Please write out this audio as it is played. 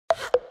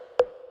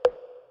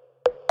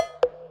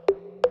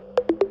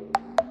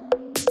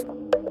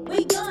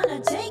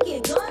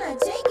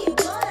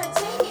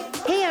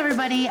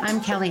everybody.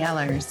 I'm Kelly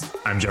Ellers.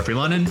 I'm Jeffrey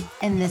London.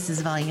 And this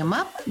is Volume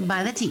Up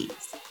by the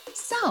Tees.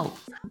 So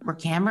we're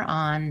camera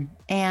on,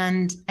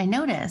 and I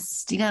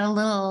noticed you got a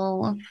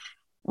little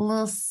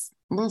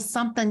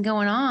something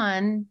going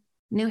on.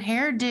 New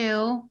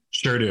hairdo.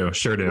 Sure do.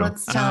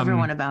 Let's tell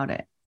everyone about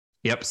it.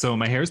 Yep. So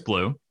my hair is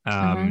blue.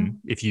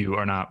 If you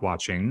are not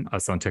watching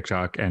us on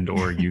TikTok and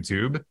or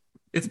YouTube,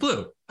 it's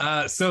blue.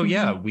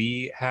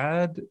 We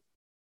had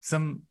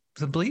some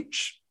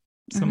bleach,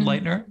 some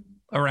lightener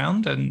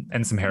around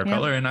and some hair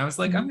color. And I was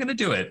like, I'm going to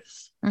do it.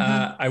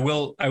 I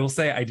will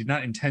say I did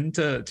not intend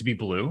to be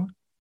blue.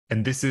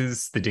 And this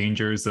is the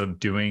dangers of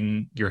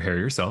doing your hair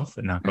yourself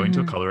and not going to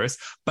a colorist.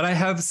 But I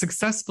have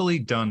successfully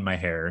done my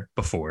hair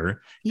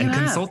before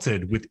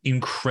consulted with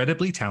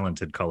incredibly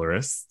talented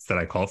colorists that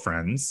I call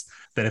friends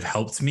that have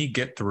helped me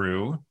get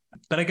through.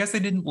 But I guess I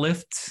didn't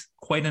lift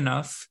quite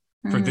enough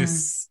for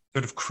this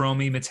sort of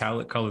chromy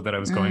metallic color that I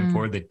was going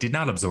for that did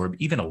not absorb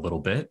even a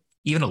little bit.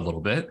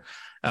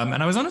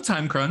 And I was on a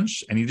time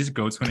crunch. I needed to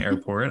go to an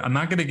airport. I'm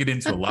not going to get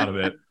into a lot of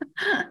it,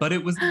 but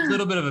it was a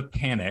little bit of a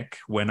panic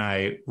when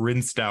I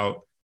rinsed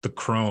out the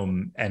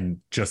chrome and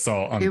just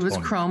saw it was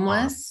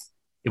chromeless.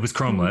 It was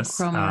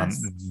chromeless.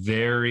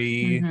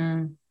 Very,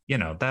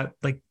 that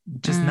like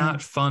just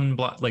not fun.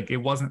 Like it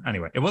wasn't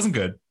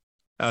good.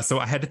 So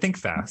I had to think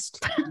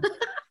fast.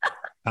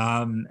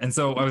 And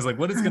so I was like,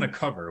 what is going to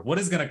cover? What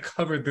is going to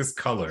cover this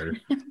color?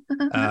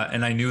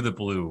 And I knew the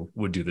blue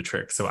would do the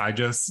trick. So I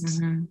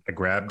just I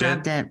grabbed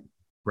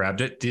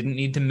it, didn't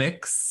need to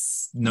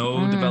mix.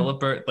 No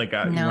developer, we're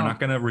not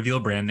going to reveal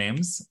brand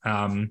names.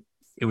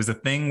 It was a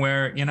thing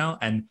where,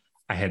 and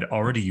I had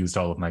already used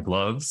all of my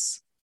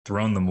gloves,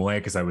 thrown them away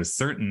because I was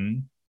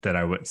certain that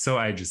I would. So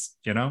I just,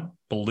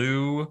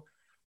 blue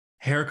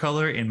hair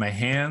color in my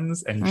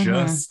hands and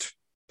just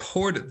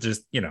poured it,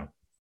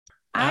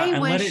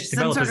 and let it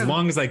develop as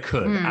long as I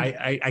could.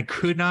 I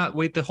could not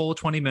wait the whole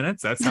 20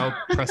 minutes. That's how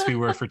pressed we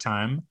were for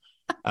time.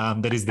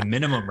 That is the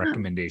minimum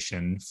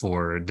recommendation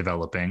for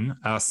developing.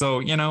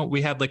 So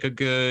we had like a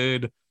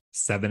good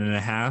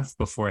 7.5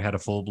 before I had a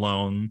full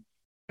blown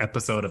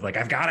episode of like,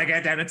 I've got to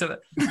get down into it.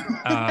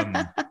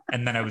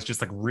 And then I was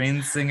just like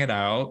rinsing it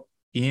out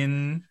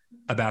in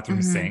a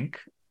bathroom sink.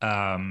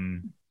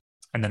 And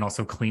then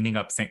also cleaning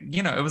up sink.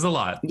 It was a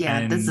lot. Yeah,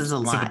 and this is a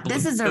lot.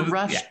 This is a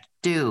rush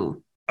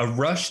do. A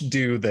rush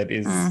do that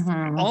is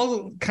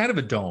all kind of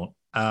a don't.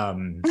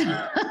 But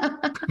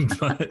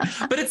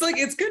it's like,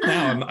 it's good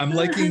now. I'm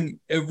liking,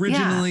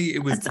 originally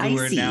it was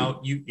bluer.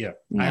 Now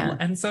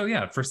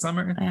for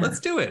summer, let's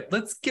do it.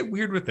 Let's get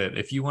weird with it.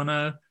 If you want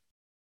to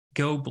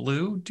go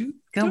blue, do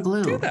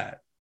that.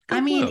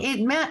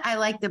 I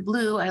like the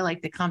blue. I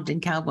like the Compton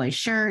Cowboys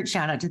shirt.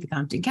 Shout out to the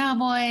Compton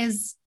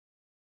Cowboys.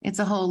 It's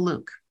a whole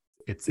look.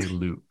 It's a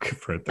Luke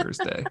for a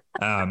Thursday.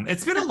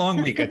 It's been a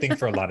long week, I think,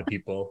 for a lot of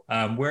people,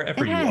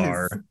 wherever you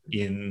are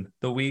in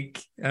the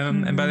week.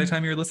 And by the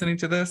time you're listening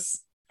to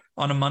this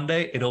on a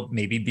Monday, it'll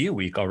maybe be a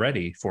week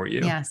already for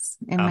you. Yes.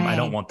 I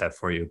don't want that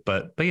for you,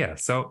 but yeah.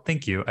 So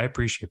thank you. I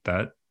appreciate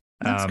that.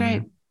 That's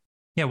great.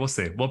 Yeah, we'll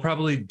see. We'll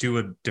probably do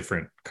a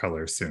different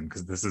color soon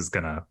because this is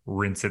going to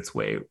rinse its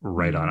way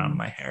right on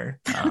my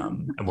hair.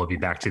 And we'll be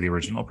back to the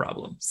original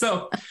problem.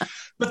 So,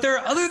 but there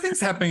are other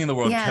things happening in the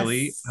world,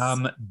 Kelly.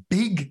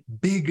 Big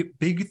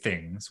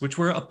things, which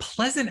were a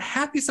pleasant,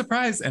 happy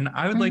surprise. And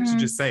I would like to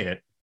just say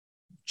it.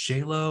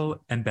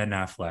 J-Lo and Ben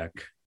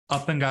Affleck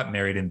up and got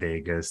married in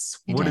Vegas.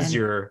 What are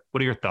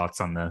your thoughts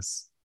on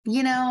this?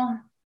 I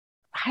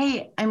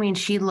mean,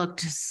 she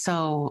looked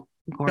so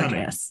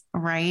gorgeous,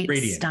 right?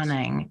 Radiant.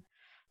 Stunning.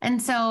 And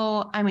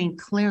so, I mean,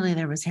 clearly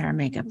there was hair and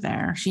makeup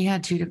there. She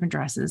had 2 different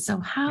dresses. So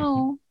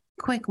how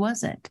quick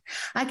was it?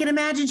 I can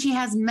imagine she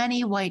has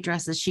many white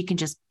dresses she can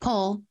just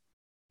pull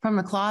from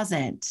the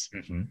closet.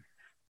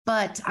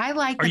 But I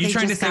like. Are you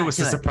trying to say it was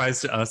a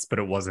surprise to us, but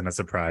it wasn't a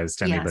surprise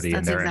to anybody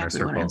in their inner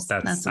circle?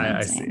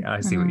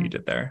 I see what you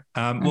did there.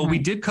 Well, we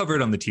did cover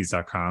it on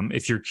thetees.com.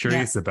 If you're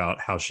curious about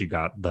how she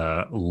got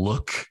the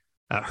look,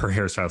 her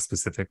hairstyle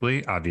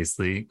specifically,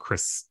 obviously,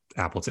 Chris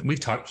Appleton. We've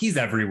talked. He's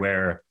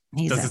everywhere.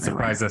 Does it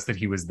surprise us that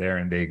he was there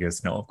in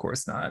Vegas? No, of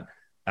course not.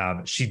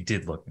 She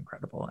did look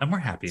incredible, and we're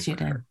happy for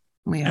her.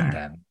 We are. And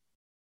them,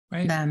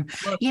 right? Them.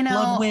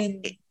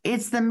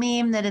 It's the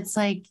meme that it's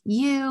like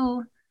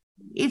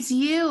it's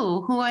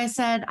you who I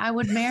said I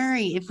would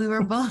marry if we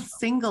were both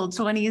single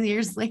 20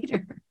 years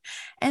later.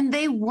 And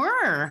they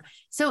were.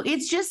 So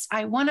it's just,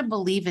 I want to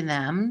believe in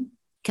them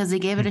because they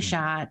gave it a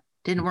shot,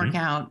 didn't work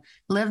out,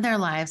 lived their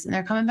lives, and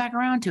they're coming back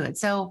around to it.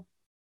 So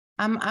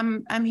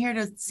I'm here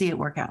to see it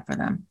work out for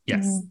them.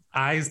 Yes.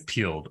 Eyes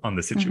peeled on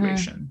the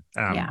situation.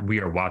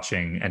 We are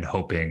watching and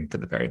hoping for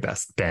the very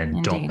best.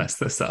 Ben, don't mess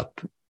this up.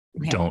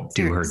 Yeah, don't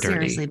do her dirty.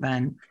 Seriously,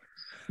 Ben.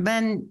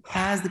 Ben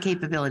has the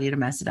capability to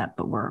mess it up,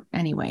 but we're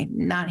anyway,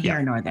 not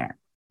here nor there.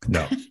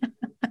 No.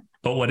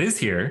 But what is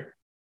here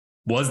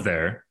was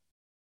there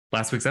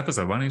last week's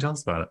episode. Why don't you tell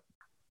us about it?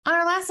 On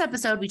our last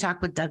episode, we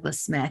talked with Douglas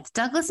Smith.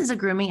 Douglas is a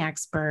grooming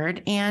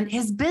expert, and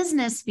his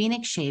business,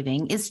 Phoenix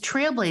Shaving, is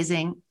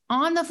trailblazing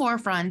on the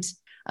forefront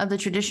of the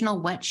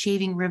traditional wet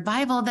shaving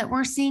revival that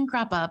we're seeing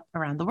crop up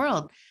around the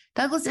world.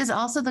 Douglas is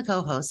also the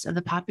co-host of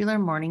the popular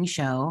morning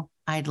show,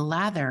 I'd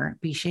Lather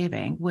Be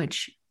Shaving,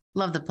 which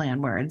love the play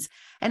on words,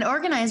 and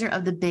organizer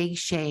of the Big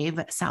Shave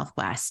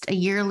Southwest, a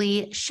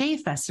yearly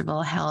shave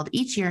festival held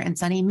each year in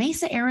sunny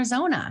Mesa,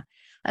 Arizona.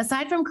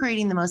 Aside from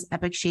creating the most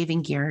epic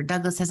shaving gear,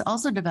 Douglas has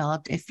also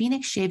developed a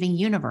Phoenix shaving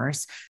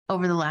universe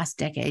over the last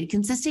decade,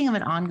 consisting of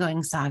an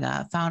ongoing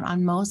saga found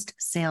on most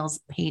sales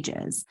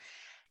pages.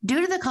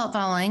 Due to the cult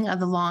following of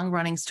the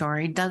long-running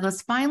story,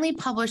 Douglas finally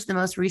published the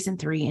most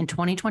recent 3 in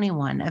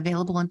 2021,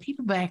 available in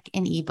paperback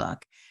and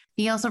ebook.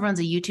 He also runs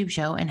a YouTube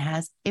show and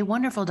has a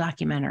wonderful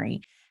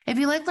documentary. If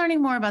you like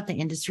learning more about the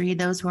industry,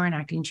 those who are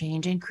enacting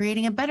change and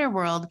creating a better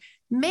world,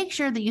 make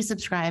sure that you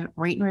subscribe,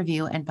 rate, and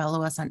review, and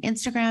follow us on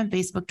Instagram,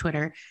 Facebook,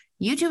 Twitter,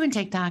 YouTube, and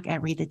TikTok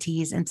at Read the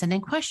Tease, and send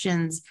in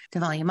questions to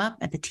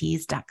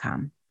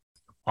volumeup@thetease.com.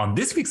 On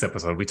this week's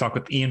episode, we talk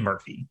with Ian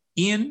Murphy.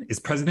 Ian is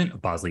president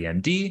of Bosley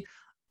MD,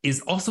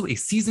 is also a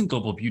seasoned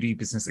global beauty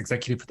business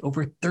executive with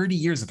over 30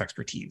 years of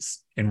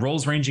expertise. In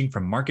roles ranging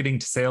from marketing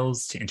to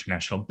sales to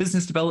international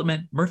business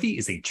development, Murphy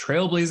is a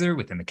trailblazer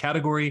within the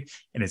category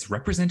and has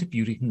represented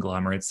beauty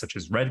conglomerates such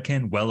as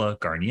Redken, Wella,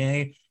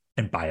 Garnier,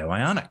 and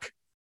BioIonic.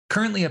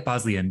 Currently at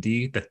Bosley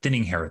MD, the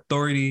thinning hair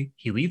authority,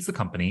 he leads the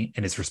company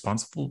and is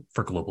responsible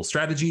for global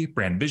strategy,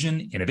 brand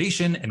vision,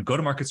 innovation, and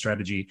go-to-market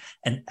strategy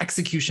and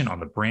execution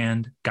on the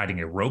brand, guiding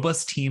a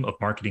robust team of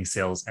marketing,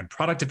 sales, and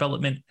product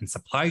development and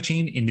supply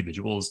chain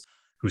individuals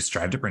who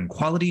strive to bring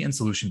quality and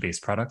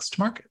solution-based products to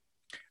market.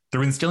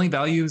 Through instilling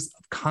values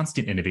of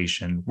constant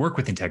innovation, work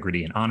with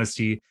integrity and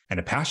honesty, and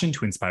a passion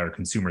to inspire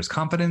consumers'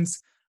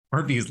 confidence,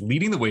 Murphy is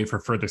leading the way for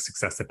further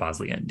success at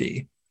Bosley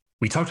MD.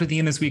 We talked with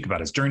Ian this week about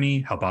his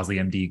journey, how Bosley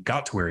MD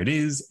got to where it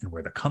is, and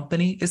where the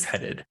company is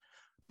headed.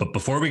 But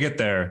before we get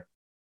there,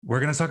 we're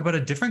going to talk about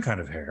a different kind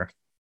of hair.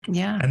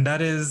 Yeah. And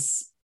that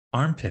is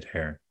armpit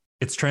hair.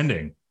 It's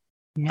trending.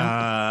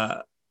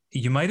 Yeah.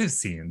 You might have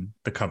seen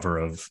the cover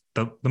of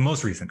the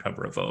most recent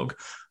cover of Vogue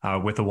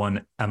with the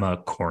one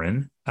Emma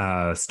Corrin,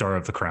 star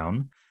of The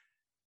Crown.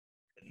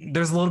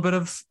 There's a little bit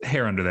of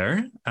hair under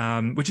there,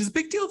 which is a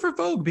big deal for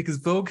Vogue because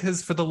Vogue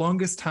has for the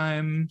longest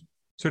time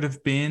sort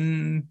of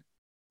been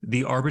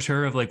the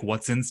arbiter of like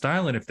what's in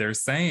style. And if they're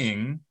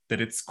saying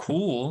that it's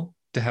cool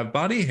to have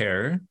body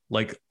hair,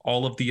 like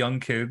all of the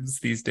young kids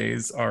these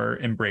days are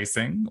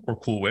embracing or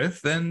cool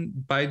with, then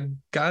by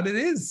God, it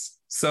is.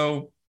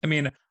 So, I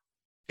mean,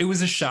 it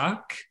was a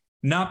shock,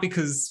 not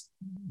because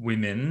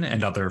women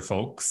and other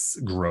folks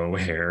grow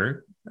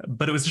hair,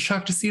 but it was a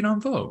shock to see it on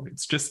Vogue.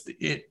 It's just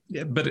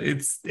but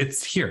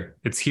it's here.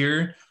 It's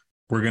here.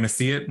 We're going to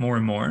see it more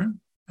and more.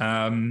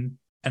 And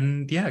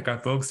yeah, it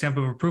got Vogue's stamp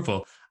of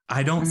approval.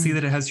 I don't see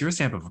that it has your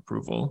stamp of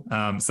approval.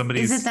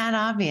 Is it that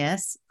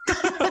obvious?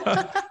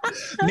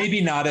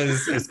 Maybe not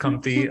as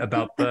comfy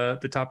about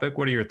the topic.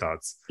 What are your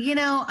thoughts? You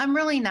know, I'm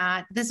really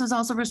not. This was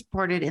also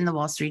reported in the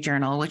Wall Street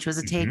Journal, which was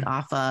a take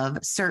off of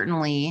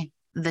certainly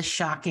the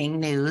shocking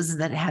news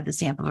that it had the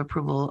stamp of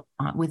approval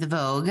with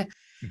Vogue.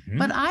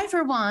 But I,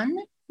 for one,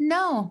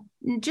 no,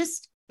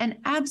 just an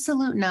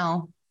absolute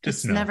no.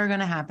 It's never going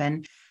to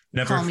happen.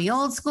 Never. Call me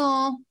old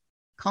school.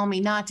 Call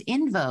me not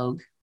in Vogue.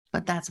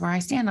 But that's where I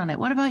stand on it.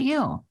 What about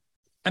you?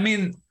 I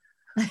mean,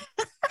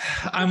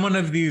 I'm one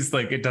of these,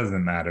 like, it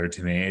doesn't matter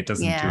to me. It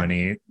doesn't do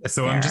any.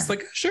 So I'm just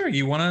like, sure,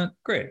 you want to,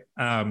 great.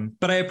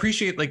 But I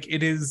appreciate, like,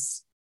 it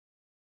is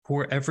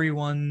for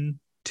everyone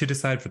to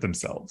decide for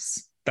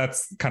themselves.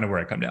 That's kind of where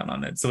I come down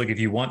on it. So like, if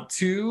you want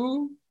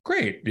to,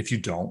 great. If you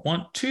don't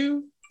want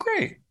to,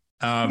 great.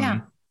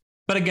 But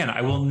again,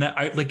 I will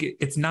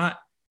it's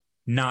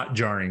not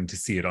jarring to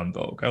see it on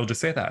Vogue. I will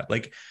just say that.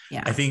 Like,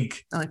 I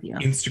think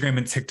Instagram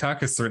and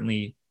TikTok has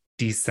certainly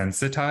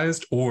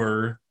desensitized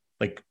or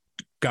like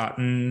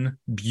gotten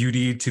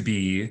beauty to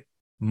be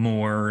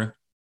more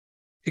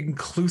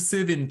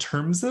inclusive in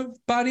terms of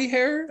body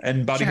hair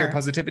and body hair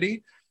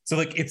positivity. So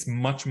like, it's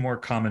much more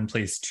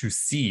commonplace to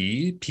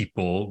see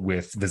people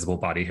with visible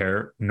body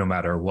hair, no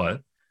matter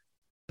what.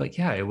 But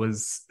yeah, it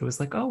was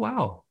like, oh,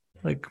 wow.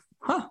 Like,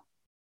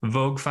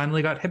 Vogue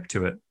finally got hip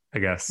to it, I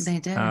guess. They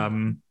did.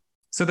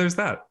 So there's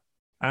that.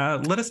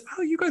 Let us know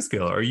how you guys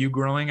feel. Are you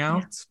growing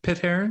out pit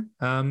hair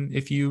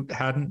if you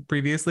hadn't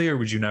previously, or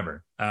would you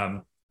never?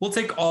 We'll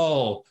take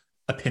all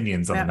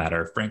opinions on the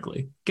matter,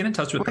 frankly. Get in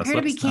touch with us. We're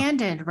here to be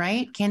candid,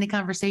 right? Candid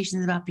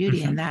conversations about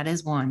beauty, and that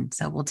is one.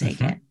 So we'll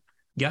take it.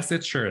 Yes,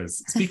 it sure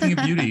is. Speaking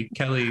of beauty,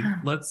 Kelly,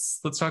 let's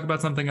talk about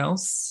something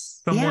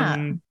else.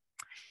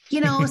 You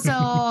know,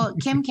 so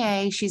Kim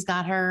K, she's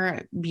got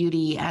her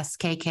beauty,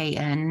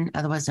 SKKN,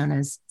 otherwise known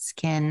as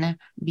Skin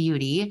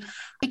Beauty.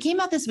 It came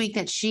out this week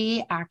that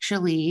she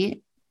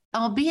actually,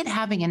 albeit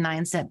having a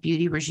 9-step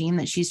beauty regime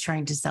that she's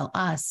trying to sell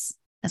us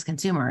as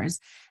consumers.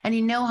 And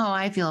you know how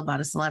I feel about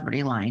a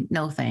celebrity line.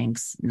 No,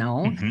 thanks.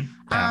 No.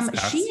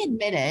 She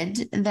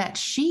admitted that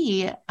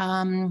she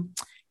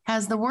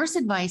has the worst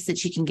advice that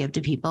she can give to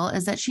people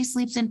is that she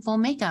sleeps in full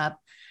makeup.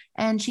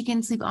 And she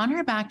can sleep on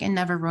her back and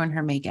never ruin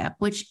her makeup,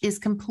 which is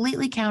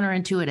completely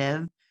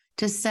counterintuitive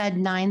to said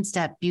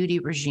 9-step beauty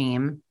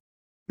regime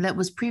that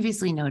was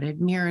previously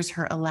noted mirrors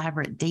her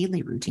elaborate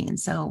daily routine.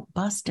 So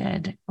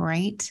busted,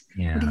 right?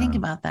 Yeah. What do you think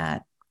about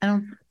that?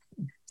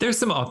 There's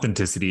some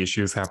authenticity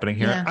issues happening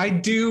here. Yeah. I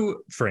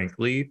do,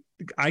 frankly,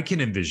 I can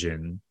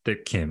envision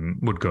that Kim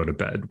would go to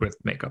bed with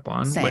makeup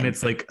on. Same. When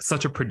it's like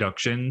such a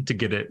production to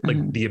get it,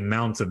 like the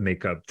amounts of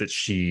makeup that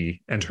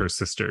she and her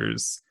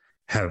sisters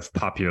have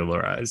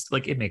popularized.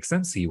 Like it makes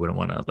sense that you wouldn't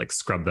want to like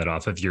scrub that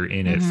off if you're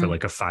in it for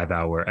like a 5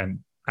 hour. And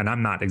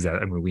I'm not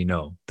exactly, I mean, we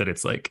know that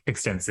it's like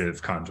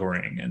extensive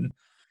contouring, and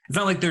it's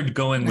not like they're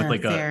going with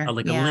like a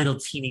little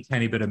teeny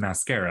tiny bit of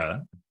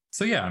mascara.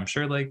 So yeah, I'm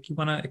sure like you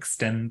want to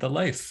extend the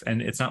life,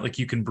 and it's not like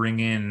you can bring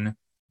in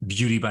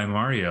Beauty by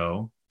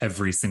Mario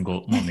every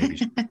single, well,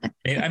 maybe.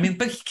 I mean,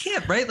 but he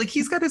can't, right? Like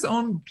he's got his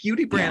own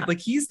beauty brand, like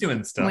he's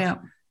doing stuff. Yeah.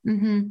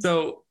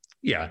 So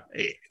yeah,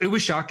 it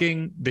was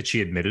shocking that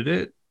she admitted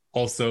it.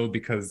 Also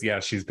because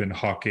she's been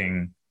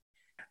hawking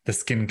the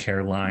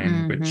skincare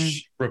line,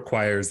 which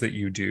requires that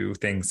you do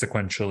things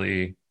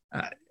sequentially.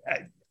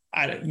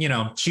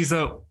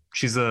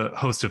 She's a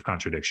host of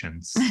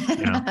contradictions.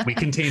 We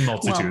contain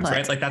multitudes,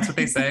 right? Like that's what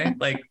they say.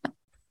 Like,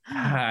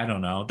 I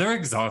don't know. They're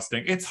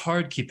exhausting. It's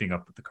hard keeping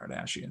up with the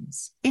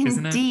Kardashians. Indeed.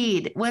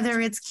 Isn't it? Whether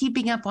it's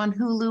keeping up on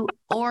Hulu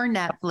or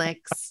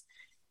Netflix,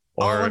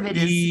 or all of it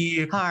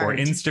is hard.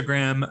 Or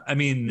Instagram. I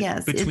mean,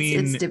 yes, between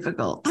it's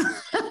difficult.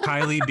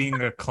 Kylie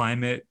being a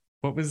climate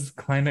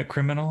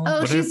criminal?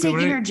 Oh, she's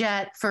taking her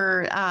jet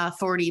for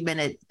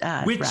 40-minute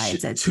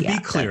rides. To be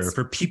clear,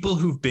 for people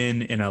who've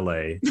been in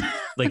LA,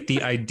 like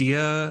the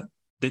idea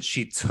that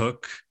she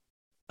took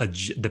the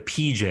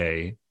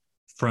PJ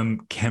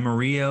from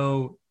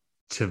Camarillo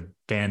to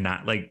Van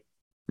Nuys, like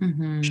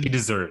she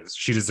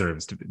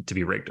deserves to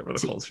be raked over the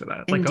coals for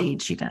that.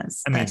 Indeed, she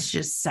does. That's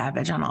just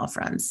savage on all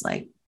fronts.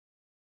 Like,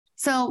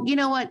 so you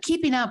know what?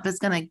 Keeping up is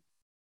going to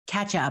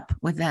catch up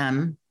with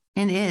them.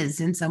 And is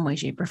in some way,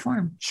 shape, or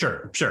form.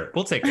 Sure.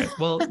 We'll take it.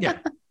 Well, yeah.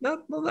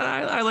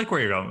 I like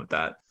where you're going with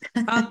that.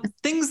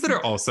 Things that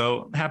are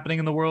also happening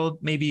in the world,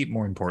 maybe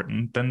more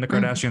important than the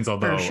Kardashians,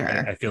 although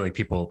I feel like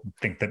people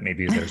think that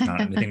maybe there's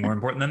not anything more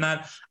important than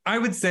that. I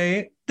would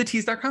say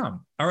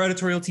thetease.com. Our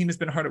editorial team has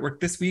been hard at work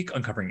this week,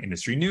 uncovering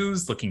industry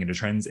news, looking into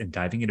trends, and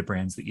diving into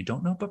brands that you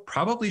don't know, but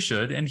probably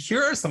should. And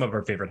here are some of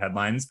our favorite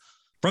headlines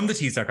from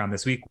thetease.com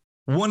this week,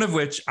 one of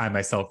which I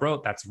myself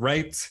wrote. That's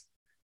right.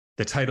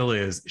 The title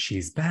is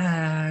She's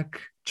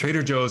Back.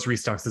 Trader Joe's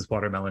restocks its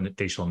watermelon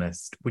facial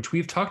mist, which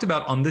we've talked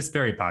about on this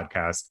very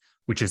podcast,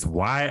 which is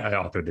why I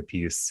authored the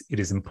piece. It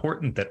is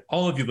important that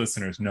all of you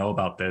listeners know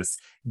about this.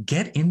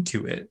 Get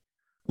into it.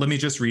 Let me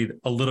just read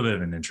a little bit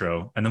of an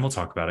intro, and then we'll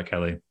talk about it,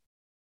 Kelly.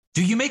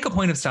 Do you make a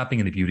point of stopping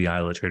in the beauty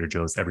aisle at Trader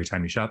Joe's every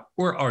time you shop,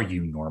 or are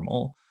you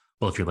normal?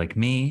 Well, if you're like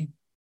me,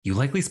 you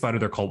likely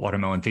spotted their cult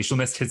watermelon facial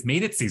mist has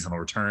made its seasonal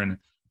return.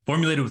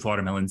 Formulated with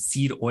watermelon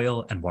seed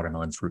oil and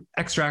watermelon fruit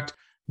extract,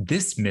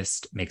 this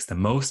mist makes the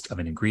most of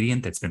an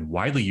ingredient that's been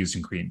widely used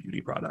in Korean beauty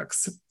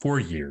products for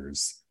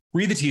years.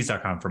 Read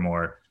thetease.com for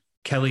more.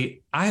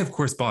 Kelly, I of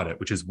course bought it,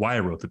 which is why I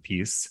wrote the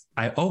piece.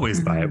 I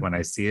always buy it when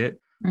I see it.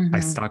 I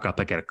stock up.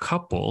 I get a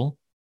couple,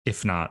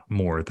 if not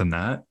more than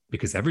that,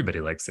 because everybody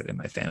likes it in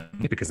my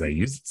family because I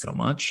use it so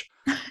much.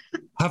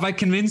 Have I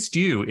convinced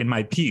you in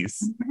my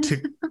piece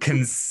to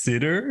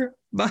consider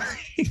buying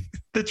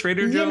the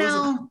Trader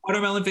Joe's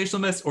watermelon facial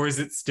mist, or is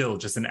it still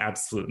just an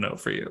absolute no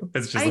for you?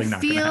 It's just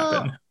not going to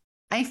happen.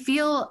 I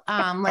feel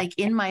like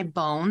in my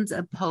bones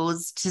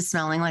opposed to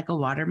smelling like a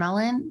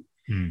watermelon.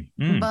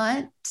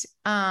 But,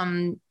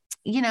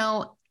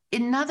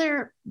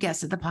 another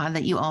guest at the pod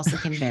that you also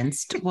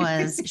convinced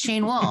was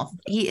Shane Wolf.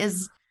 He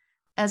is,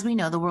 as we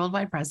know, the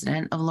worldwide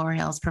president of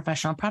L'Oreal's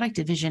professional product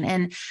division.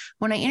 And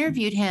when I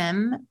interviewed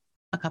him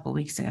a couple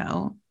weeks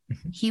ago,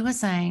 he was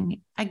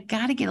saying, I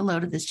got to get a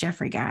load of this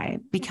Jeffrey guy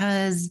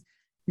because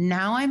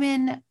now I'm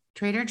in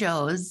Trader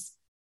Joe's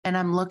and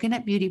I'm looking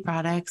at beauty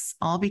products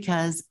all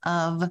because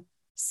of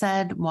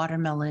said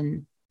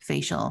watermelon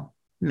facial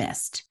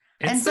mist.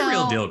 It's the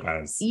real deal,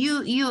 guys.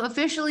 You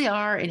officially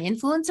are an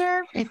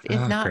influencer, if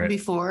not great.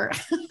 Before.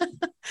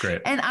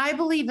 Great. And I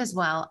believe as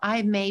well,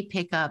 I may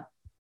pick up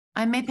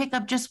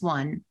just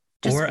one.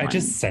 I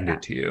just send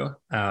it to you.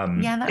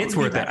 It's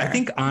worth it. I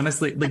think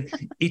honestly, like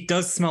it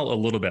does smell a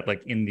little bit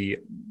like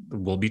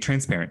we'll be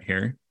transparent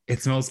here.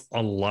 It smells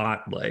a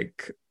lot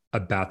like a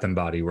Bath and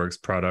Body Works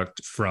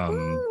product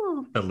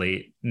from the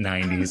late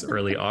 90s,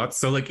 early aughts.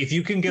 So like if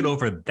you can get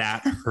over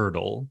that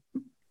hurdle,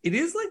 it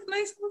is like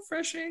nice and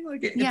refreshing.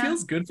 Like it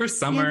feels good for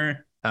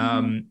summer.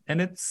 And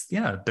it's,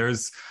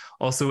 there's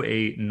also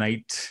a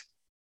night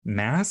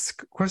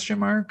mask ?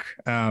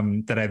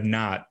 That I've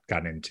not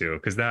gotten into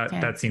because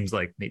that seems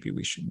like maybe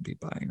we shouldn't be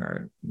buying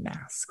our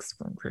masks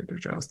from Trader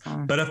Joe's.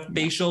 But a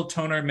facial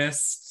toner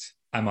mist,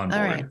 I'm on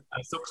board. Right.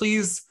 So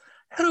please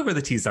head over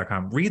to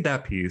tease.com, read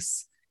that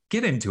piece,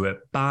 get into it,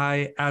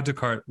 buy, add to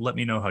cart, let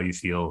me know how you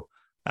feel.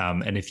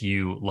 And if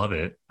you love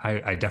it,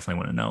 I definitely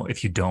want to know.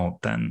 If you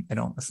don't, then I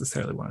don't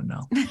necessarily want to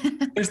know.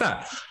 There's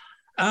that.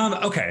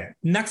 Okay.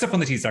 Next up on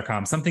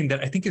thetease.com, something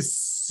that I think is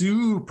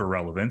super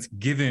relevant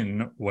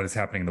given what is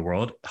happening in the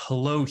world.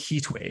 Hello,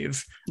 heat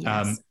wave.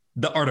 Yes.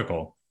 The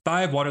article,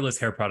 5 waterless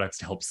hair products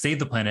to help save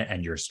the planet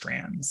and your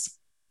strands.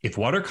 If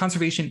water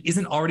conservation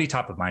isn't already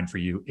top of mind for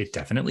you, it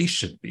definitely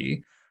should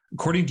be.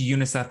 According to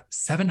UNICEF,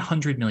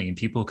 700 million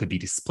people could be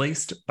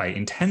displaced by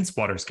intense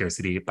water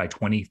scarcity by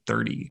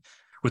 2030.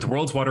 With the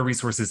world's water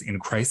resources in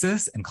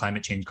crisis and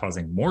climate change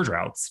causing more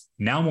droughts,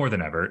 now more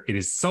than ever, it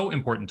is so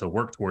important to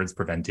work towards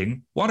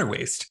preventing water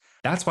waste.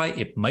 That's why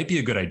it might be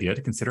a good idea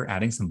to consider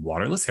adding some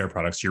waterless hair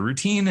products to your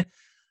routine.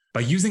 By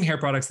using hair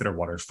products that are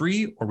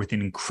water-free or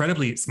within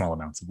incredibly small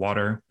amounts of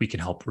water, we can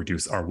help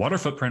reduce our water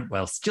footprint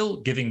while still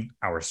giving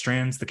our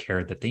strands the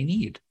care that they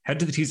need. Head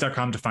to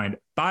thetease.com to find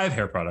 5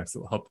 hair products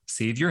that will help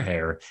save your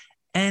hair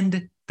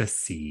and the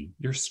sea,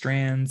 your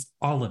strands,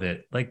 all of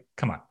it. Like,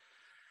 come on.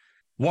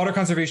 Water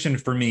conservation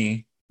for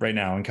me right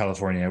now in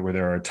California, where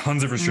there are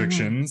tons of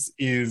restrictions,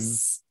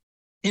 is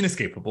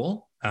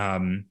inescapable.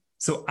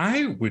 So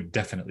I would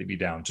definitely be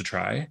down to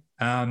try,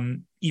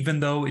 even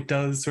though it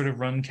does sort of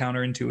run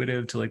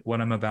counterintuitive to like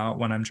what I'm about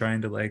when I'm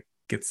trying to like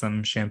get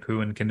some shampoo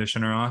and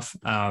conditioner off.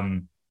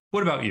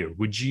 What about you?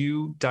 Would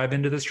you dive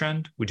into this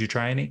trend? Would you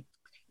try any?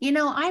 You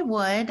know, I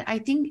would. I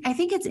think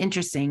it's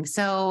interesting.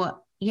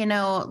 So, you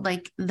know,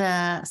 like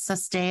the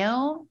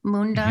Susteo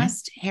Moon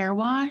Dust hair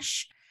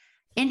wash.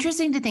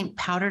 Interesting to think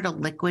powder to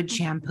liquid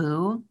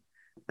shampoo.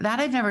 That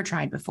I've never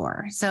tried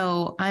before.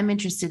 So I'm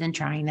interested in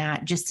trying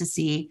that just to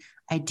see.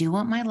 I do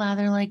want my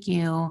lather like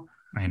you.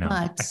 I know.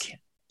 But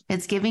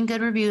it's giving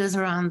good reviews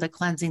around the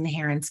cleansing the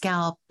hair and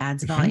scalp,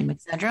 adds volume,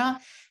 etc.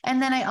 And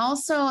then I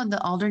also,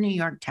 the Alder New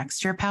York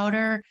texture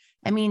powder.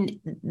 I mean,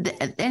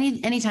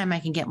 anytime I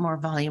can get more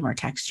volume or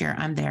texture,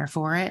 I'm there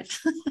for it.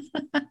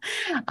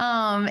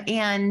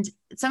 And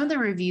some of the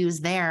reviews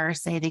there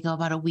say they go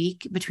about a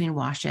week between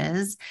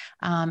washes.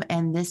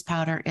 And this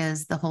powder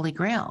is the holy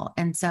grail.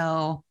 And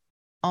so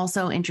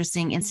also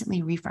interesting,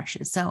 instantly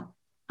refreshes. So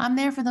I'm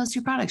there for those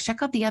 2 products.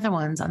 Check out the other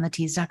ones on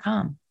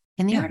thetease.com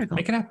in the article.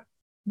 Make it happen.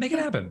 Make it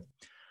happen.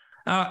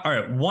 All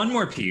right. One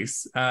more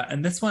piece.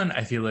 And this one,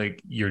 I feel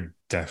like you're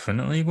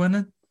definitely going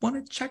to want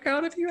to check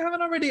out if you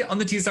haven't already on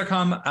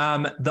thetease.com.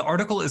 The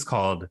article is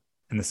called,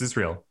 and this is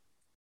real,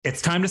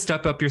 "It's time to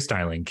step up your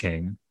styling,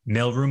 King.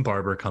 Mailroom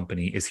Barber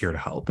Company is here to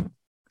help."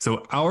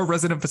 So our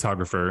resident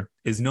photographer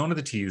is known at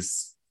the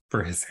Tease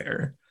for his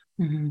hair.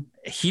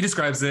 He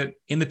describes it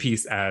in the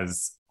piece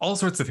as all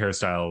sorts of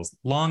hairstyles,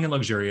 long and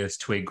luxurious,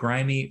 to a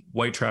grimy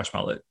white trash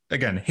mullet.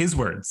 Again, his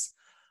words.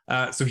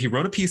 So he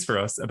wrote a piece for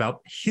us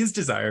about his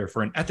desire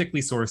for an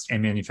ethically sourced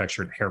and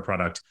manufactured hair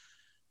product.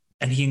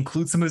 And he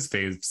includes some of his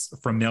faves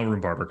from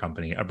Mailroom Barber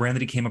Company, a brand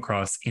that he came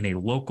across in a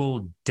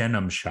local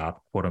denim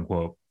shop, quote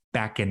unquote,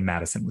 back in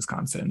Madison,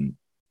 Wisconsin,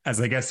 as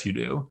I guess you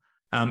do.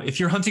 If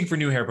you're hunting for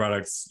new hair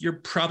products, you're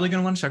probably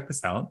going to want to check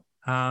this out.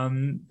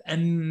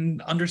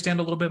 And understand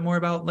a little bit more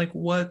about like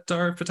what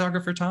our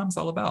photographer Tom's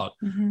all about.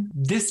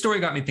 This story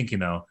got me thinking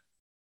though,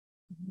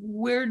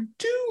 where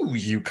do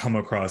you come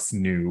across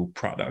new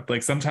product?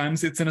 Like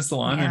sometimes it's in a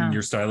salon and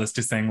your stylist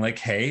is saying like,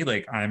 hey,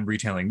 like I'm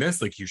retailing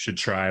this, like you should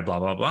try blah,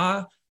 blah,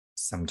 blah.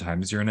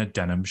 Sometimes you're in a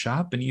denim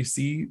shop and you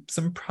see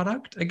some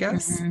product, I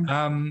guess.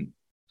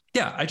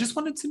 I just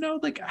wanted to know,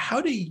 like,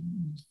 how do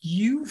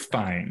you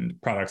find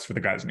products for the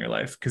guys in your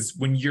life? Because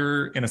when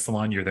you're in a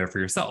salon, you're there for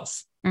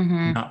yourself,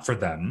 not for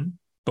them.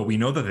 But we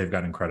know that they've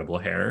got incredible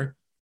hair.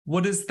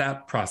 What does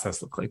that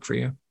process look like for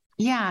you?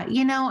 Yeah,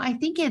 you know, I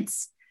think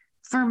it's,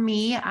 for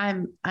me,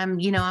 I'm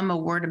a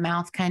word of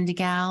mouth kind of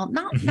gal,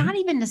 not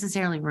even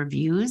necessarily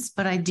reviews,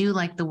 but I do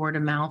like the word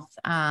of mouth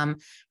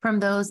from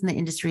those in the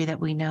industry that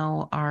we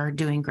know are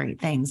doing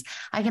great things.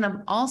 I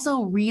can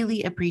also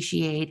really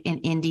appreciate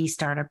an indie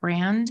startup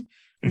brand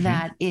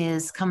that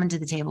is coming to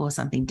the table with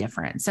something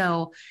different.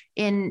 So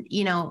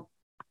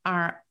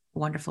our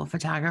wonderful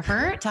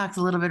photographer talks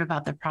a little bit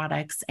about the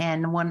products,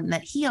 and one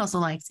that he also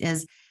likes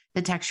is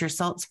the Texture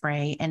Salt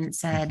Spray. And it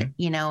said,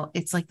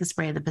 it's like the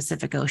spray of the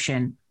Pacific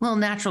Ocean, little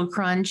natural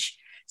crunch.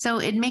 So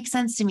it makes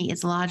sense to me.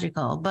 It's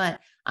logical, but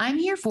I'm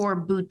here for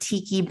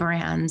boutique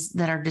brands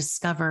that are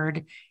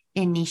discovered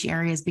in niche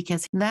areas,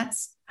 because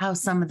that's how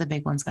some of the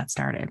big ones got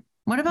started.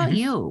 What about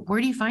you?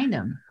 Where do you find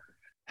them?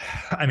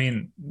 I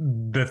mean,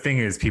 the thing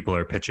is, people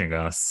are pitching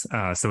us.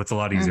 So it's a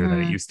lot easier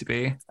than it used to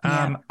be.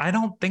 I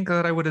don't think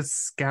that I would have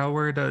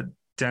scoured a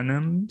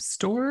denim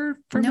store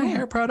for my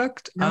hair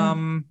product. I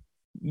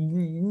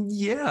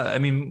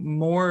mean,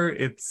 more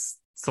it's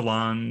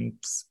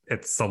salons,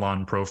 it's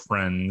salon pro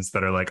friends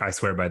that are like, I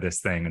swear by this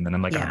thing. And then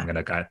I'm like, I'm going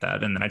to get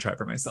that. And then I try it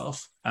for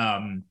myself.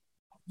 Like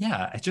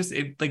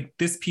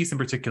this piece in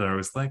particular, I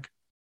was like,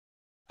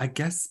 I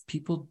guess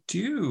people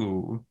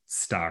do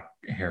stock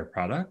hair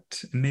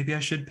product, and maybe I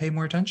should pay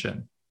more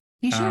attention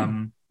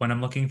when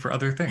I'm looking for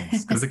other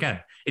things. Because again,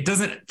 it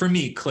doesn't, for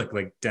me, click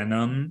like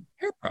denim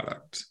hair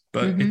product,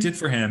 but it did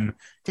for him.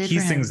 He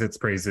sings its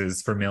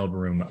praises for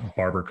Mailroom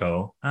Barber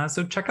Co.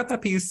 So check out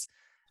that piece,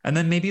 and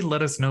then maybe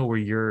let us know where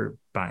you're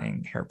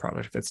buying hair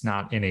product if it's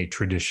not in a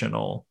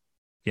traditional,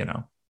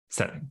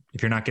 setting.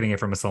 If you're not getting it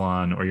from a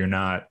salon, or you're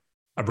not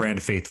a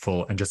brand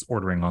faithful and just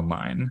ordering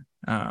online.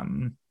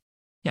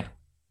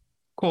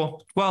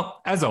 Cool.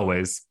 Well, as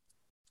always,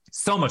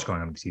 So much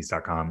going on at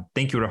Batiste.com.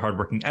 Thank you to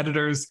hardworking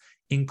editors,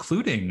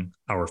 including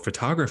our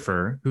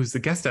photographer, who's the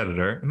guest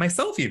editor, and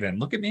myself even.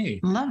 Look at me.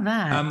 Love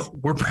that.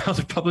 We're proud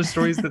to publish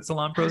stories that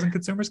salon pros and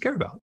consumers care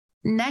about.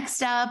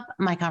 Next up,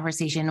 my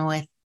conversation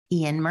with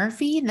Ian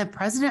Murphy, the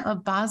president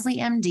of Bosley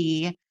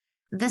MD,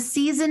 the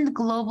seasoned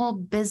global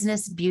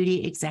business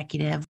beauty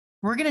executive.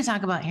 We're going to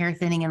talk about hair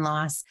thinning and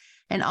loss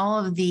and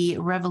all of the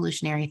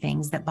revolutionary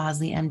things that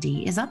Bosley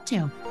MD is up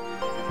to.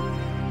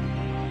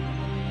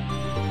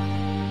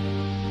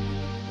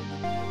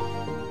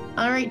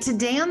 All right,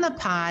 today on the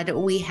pod,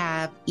 we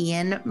have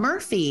Ian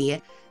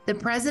Murphy, the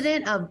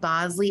president of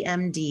Bosley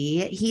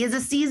MD. He is a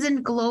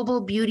seasoned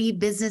global beauty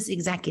business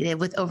executive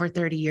with over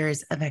 30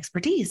 years of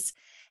expertise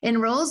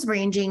in roles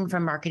ranging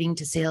from marketing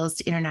to sales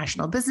to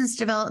international business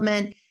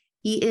development.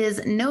 He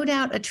is no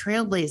doubt a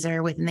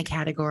trailblazer within the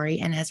category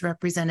and has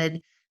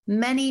represented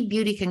many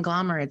beauty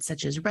conglomerates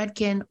such as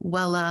Redken,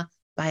 Wella,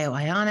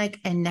 BioIonic,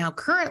 and now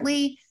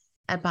currently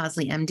at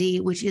Bosley MD,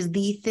 which is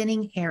the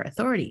thinning hair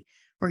authority.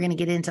 We're going to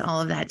get into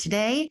all of that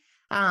today.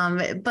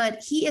 But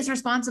he is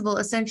responsible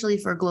essentially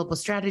for global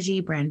strategy,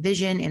 brand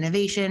vision,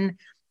 innovation,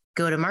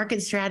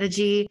 go-to-market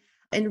strategy,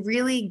 and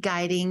really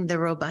guiding the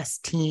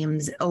robust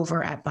teams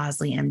over at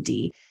Bosley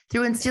MD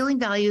through instilling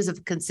values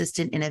of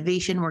consistent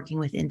innovation, working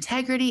with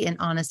integrity and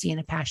honesty and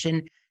a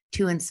passion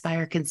to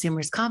inspire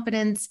consumers'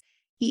 confidence.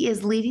 He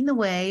is leading the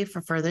way for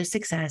further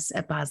success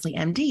at Bosley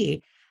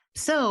MD.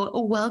 So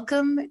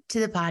welcome to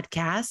the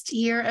podcast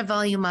here at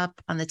Volume Up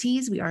on the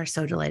Tees. We are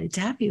so delighted to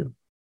have you.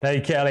 Hey,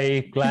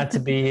 Kelly, glad to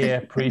be here.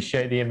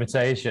 Appreciate the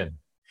invitation.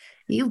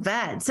 You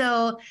bet.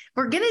 So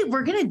we're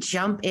gonna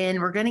jump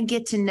in. We're gonna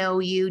get to know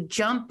you.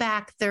 Jump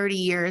back 30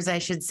 years, I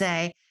should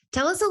say.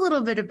 Tell us a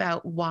little bit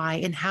about why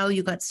and how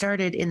you got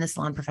started in the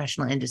salon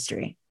professional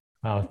industry.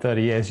 Oh,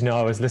 30 years.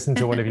 I was listening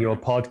to one of your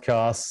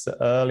podcasts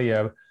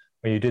earlier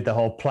where you did the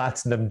whole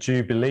Platinum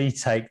Jubilee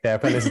take there.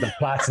 But this is the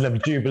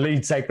Platinum Jubilee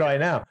take right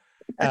now.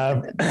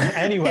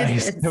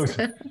 Anyways,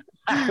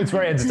 it's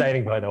very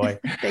entertaining, by the way.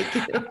 Thank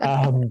you.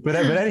 But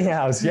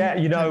anyhow,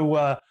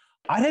 yeah,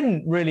 I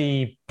didn't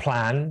really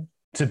plan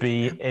to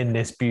be in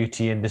this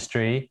beauty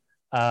industry.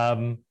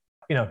 I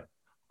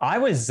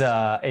was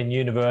in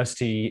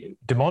university,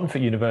 De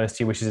Montfort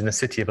University, which is in the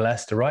city of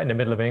Leicester, right in the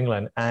middle of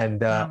England.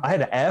 And I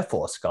had an Air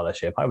Force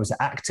scholarship. I was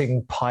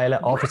acting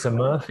pilot Officer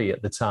Murphy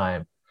at the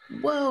time.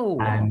 Whoa.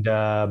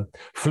 And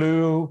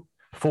flew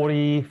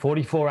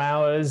 44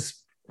 hours,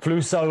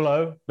 flew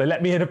solo. They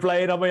let me in a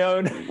plane on my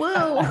own.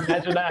 Whoa.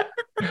 Imagine that.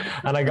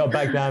 And I got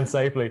back down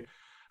safely.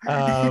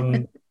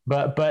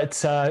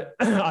 But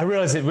I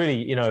realized it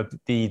really,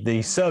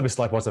 the service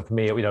life wasn't for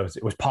me.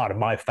 It was part of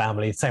my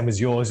family, same as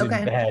yours, in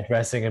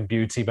hairdressing and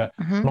beauty. But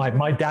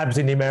my dad was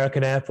in the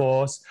American Air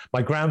Force.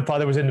 My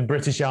grandfather was in the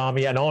British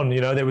Army, and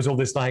there was all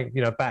this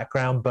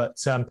background. But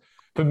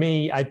for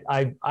me,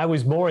 I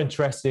was more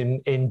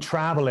interested in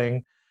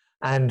traveling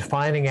and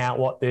finding out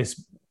what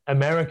this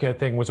America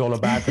thing was all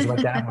about, because my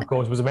dad, of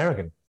course, was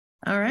American.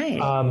 All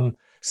right.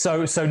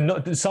 So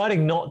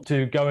deciding not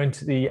to go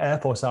into the Air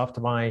Force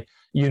after my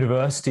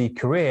university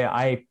career,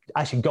 I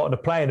actually got on a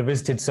plane and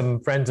visited some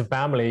friends and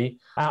family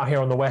out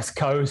here on the West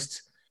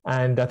Coast.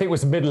 And I think it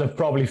was the middle of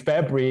probably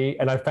February,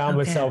 and I found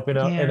myself in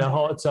a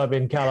hot tub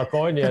in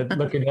California,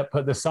 looking up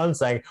at the sun,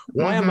 saying,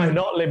 "Why am I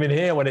not living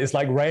here when it's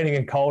like raining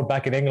and cold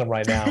back in England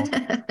right now?"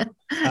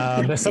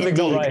 There's something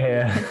not right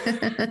here.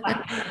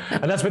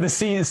 And that's where the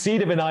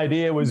seed of an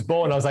idea was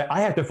born. I was like,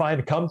 I have to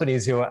find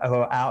companies who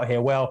are out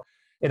here. Well,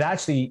 it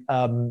actually,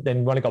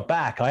 then when I got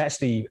back, I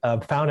actually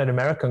found an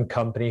American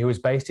company who was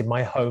based in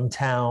my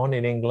hometown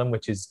in England,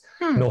 which is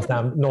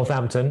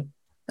Northampton.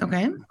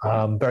 Okay.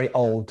 Very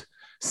old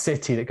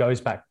city that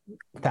goes back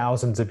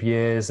thousands of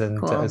years and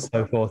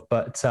so forth.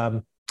 But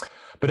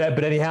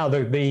anyhow,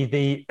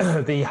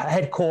 the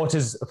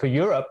headquarters for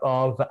Europe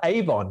of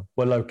Avon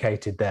were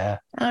located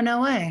there. Oh,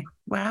 no way.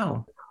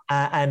 Wow.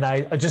 And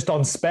I just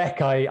on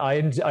spec, I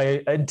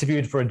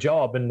interviewed for a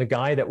job, and the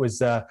guy that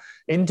was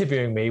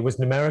interviewing me was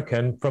an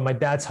American from my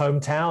dad's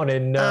hometown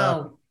in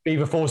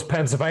Beaver Falls,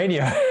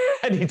 Pennsylvania.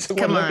 And he took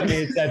one look at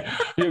me and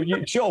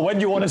said, "Sure, when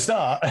do you want to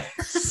start?"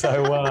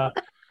 So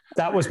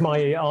that was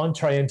my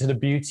entree into the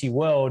beauty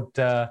world.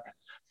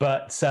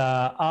 But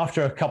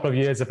after a couple of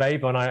years of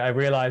Avon, I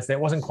realized that it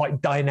wasn't quite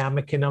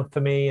dynamic enough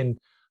for me, and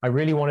I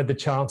really wanted the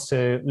chance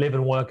to live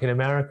and work in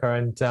America.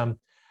 And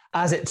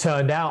as it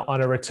turned out,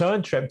 on a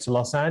return trip to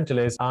Los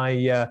Angeles,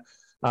 I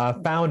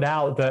found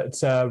out that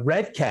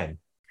Redken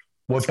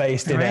were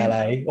based in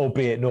LA,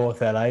 albeit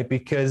North LA,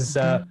 because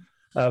a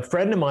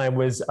friend of mine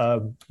was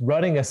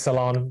running a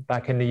salon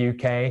back in the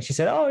UK. And she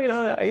said, "Oh,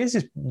 here's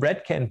this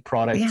Redken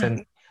product.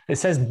 And it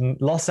says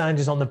Los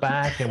Angeles on the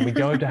back, and we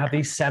go to have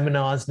these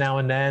seminars now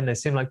and then. They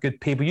seem like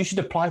good people. You should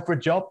apply for a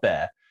job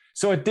there."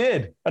 So I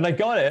did, and I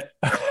got it.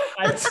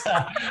 And,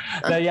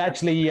 they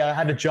actually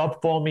had a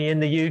job for me in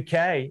the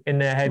UK in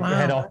their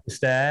head office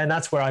there, and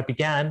that's where I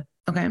began.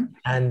 Okay.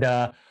 And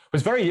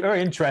was very,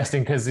 very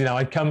interesting because,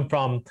 I'd come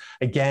from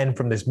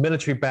this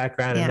military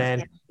background and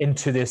then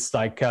into this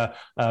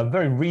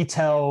very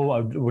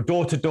retail,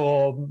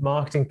 door-to-door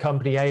marketing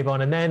company, Avon.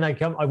 And then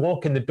I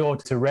walk in the door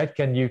to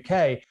Redken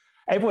UK.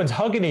 Everyone's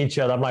hugging each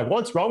other. I'm like,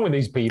 what's wrong with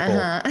these people?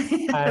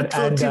 And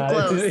too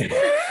close.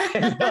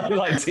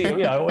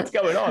 What's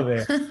going on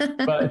here?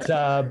 But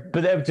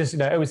they were just,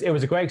 it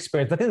was a great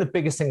experience. I think the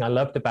biggest thing I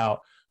loved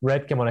about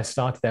Redken when I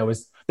started there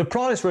was the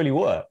products really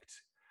worked.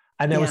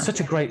 And there was such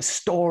a great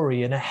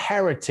story and a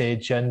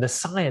heritage, and the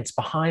science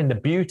behind the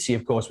beauty,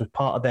 of course, was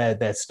part of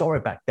their story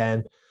back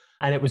then.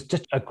 And it was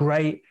just a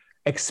great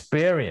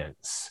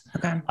experience,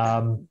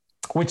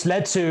 which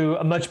led to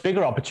a much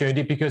bigger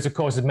opportunity because, of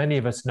course, as many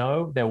of us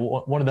know, they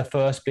were one of the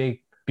first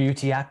big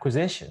beauty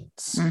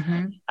acquisitions.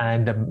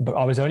 And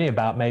I was only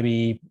about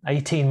maybe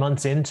 18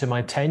 months into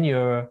my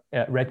tenure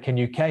at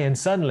Redken UK, and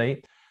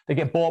suddenly they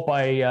get bought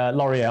by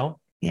L'Oreal.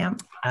 Yeah.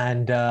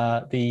 And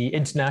the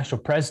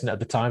international president at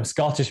the time,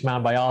 Scottish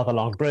man by Arthur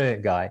Long,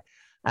 brilliant guy,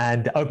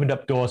 and opened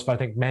up doors for, I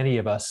think, many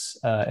of us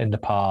in the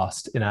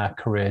past in our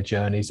career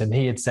journeys. And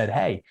he had said,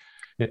 hey,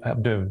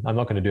 I'm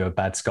not going to do a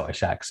bad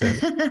Scottish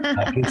accent.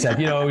 He said,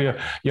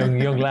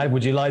 young lad,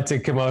 would you like to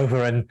come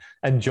over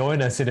and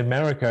join us in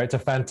America? It's a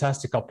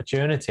fantastic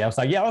opportunity. I was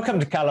like, yeah, I'll come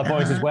to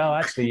California as well.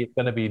 Actually, it's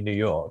going to be New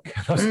York.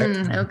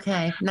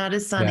 Okay, not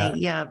as sunny.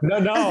 Yeah.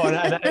 No,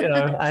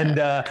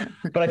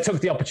 but I took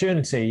the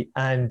opportunity,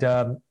 and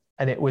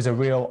it was a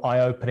real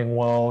eye-opening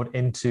world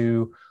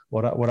into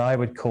what I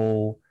would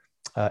call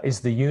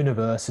is the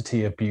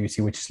University of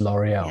Beauty, which is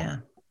L'Oreal. Yeah,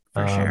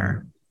 for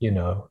sure.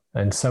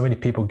 And so many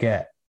people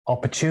get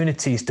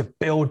opportunities to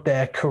build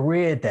their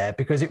career there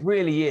because it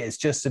really is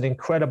just an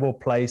incredible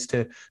place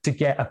to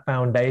get a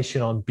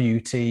foundation on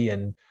beauty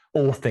and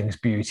all things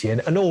beauty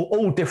and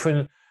all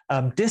different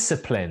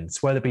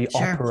disciplines, whether it be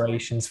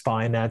operations,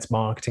 finance,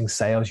 marketing,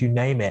 sales, you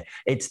name it.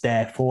 It's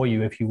there for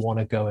you if you want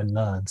to go and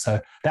learn.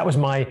 So that was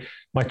my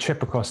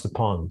trip across the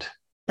pond.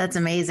 That's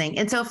amazing.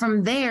 And so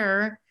from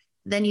there,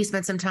 then you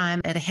spent some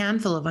time at a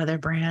handful of other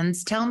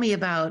brands. Tell me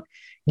about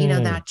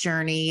that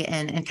journey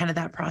and kind of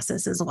that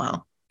process as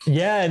well.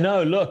 Yeah,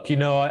 no, look,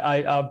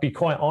 I'll be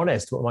quite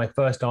honest. My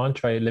first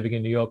entree living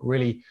in New York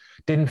really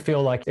didn't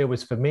feel like it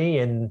was for me.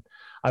 And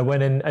I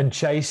went in and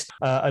chased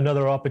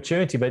another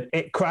opportunity, but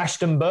it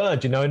crashed and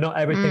burned. Not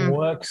everything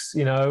works,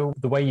 the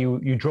way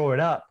you draw it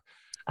up.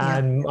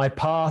 And my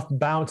path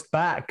bounced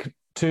back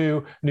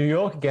to New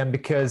York again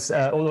because,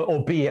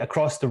 albeit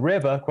across the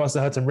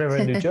Hudson River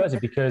in New Jersey,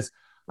 because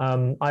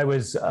I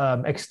was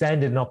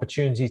extended an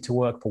opportunity to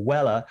work for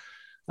Wella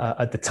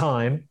at the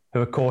time, who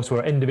of course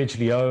were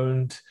individually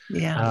owned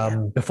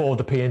before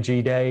the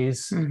P&G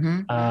days.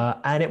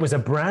 And it was a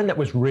brand that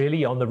was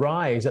really on the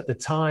rise at the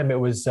time. It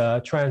was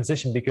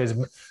transition because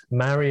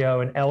Mario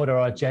and Elder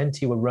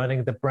Argenti were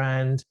running the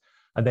brand.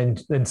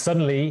 And then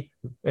suddenly,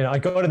 I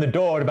got in the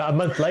door, and about a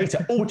month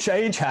later, all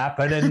change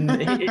happened, and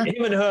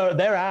him and her,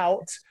 they're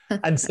out.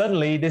 And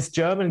suddenly, this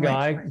German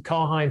guy,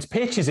 Karl-Heinz,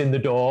 pitches in the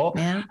door,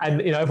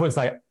 and everyone's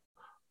like,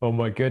 "Oh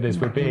my goodness,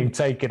 we're being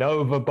taken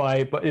over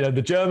by." But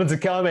the Germans are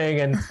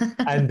coming, and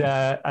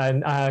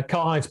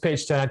Karl-Heinz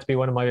Pitch turned out to be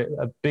one of my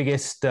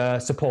biggest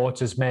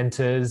supporters,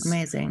 mentors.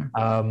 Amazing.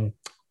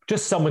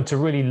 Just someone to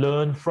really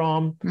learn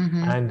from,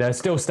 and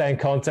still stay in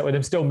contact with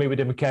him, still meet with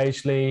him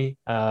occasionally,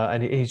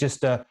 and he's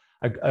just a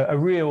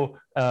real,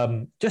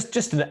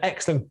 just an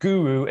excellent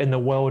guru in the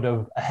world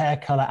of hair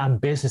color and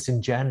business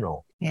in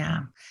general.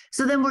 Yeah.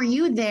 So then, were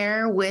you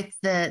there with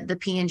the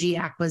P&G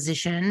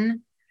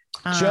acquisition?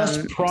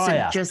 Just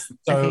prior. Just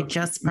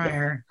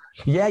prior.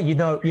 Yeah,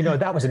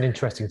 that was an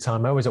interesting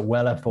time. I was at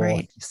Wella for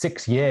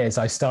 6 years.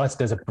 I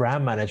started as a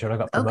brand manager, and I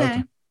got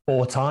promoted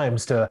 4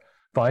 times to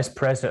vice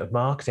president of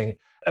marketing.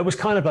 It was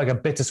kind of like a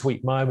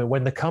bittersweet moment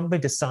when the company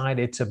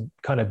decided to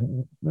kind of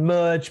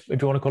merge,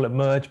 if you want to call it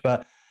merge,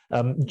 but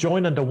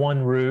join under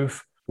one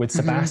roof with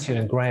Sebastian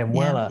and Graham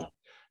Wella.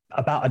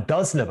 About a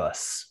dozen of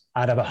us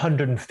out of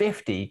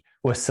 150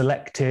 were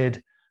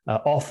selected,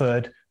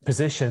 offered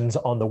positions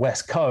on the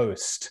West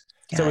Coast.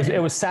 So it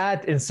was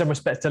sad in some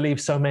respects to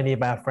leave so many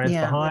of our friends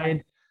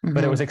behind,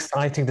 but it was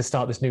exciting to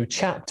start this new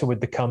chapter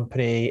with the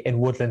company in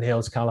Woodland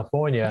Hills,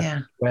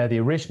 California, where the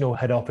original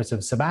head office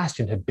of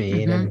Sebastian had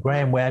been, and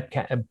Graham Webb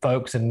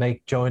folks, and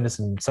they joined us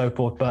and so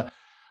forth. But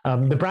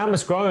the brand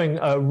was growing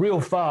real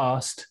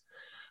fast.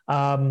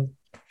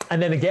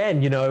 And then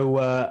again,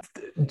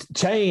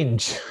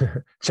 change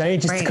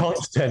is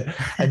constant,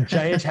 and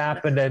change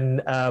happened.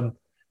 And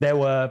there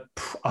were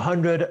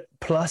 100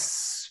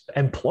 plus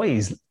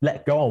employees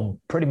let go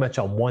pretty much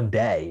on one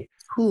day.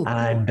 Ooh.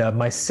 And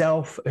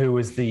myself, who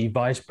was the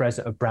vice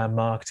president of brand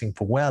marketing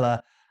for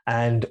Wella,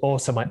 and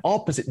also my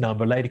opposite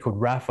number, a lady called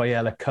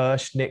Rafaela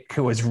Kirschnick,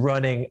 who was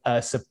running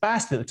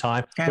Sebastian at the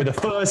time, were the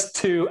first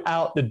 2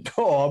 out the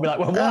door. I'll be like,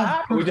 well, what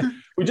happened?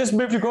 We just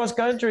moved across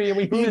country and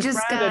we grew this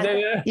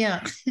brand.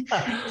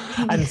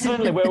 And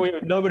suddenly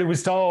nobody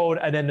was told.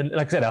 And then,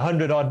 like I said,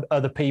 100 odd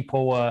other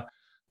people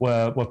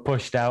were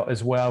pushed out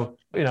as well.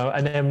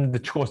 And then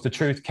of course the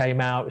truth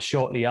came out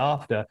shortly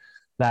after.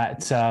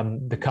 that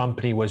the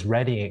company was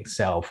readying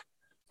itself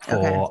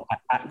for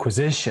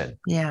acquisition.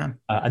 Yeah.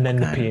 And then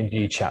the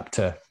P&G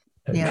chapter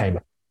came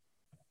up.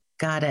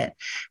 Got it.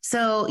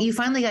 So you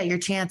finally got your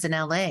chance in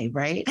LA,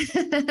 right?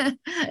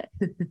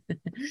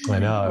 I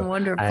know.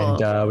 Wonderful.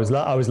 And I was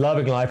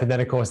loving life. And then,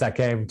 of course, that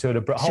came to an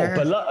abrupt halt.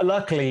 But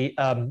luckily,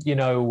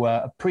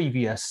 a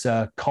previous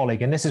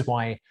colleague, and this is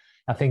why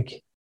I think,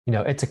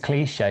 it's a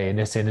cliche in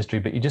this industry,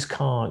 but you just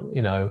can't,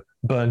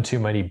 burn too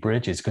many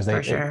bridges because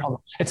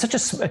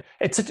it's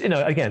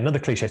again, another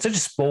cliche. It's such a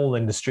small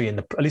industry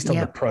at least on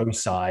the pro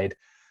side.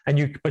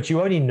 But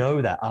you only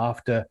know that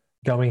after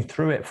going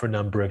through it for a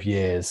number of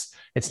years.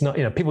 It's not,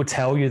 people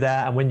tell you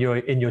that. And when you're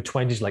in your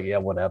 20s, like, yeah,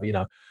 whatever,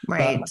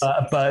 Right.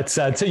 But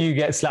until you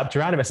get slapped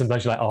around a bit,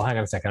 sometimes you're like, oh, hang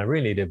on a second, I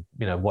really need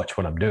to, watch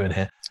what I'm doing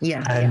here.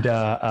 Yeah.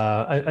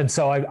 And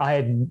so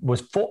I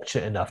was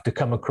fortunate enough to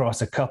come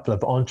across a couple of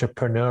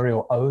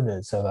entrepreneurial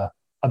owners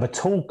of a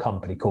tool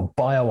company called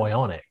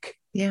BioIonic.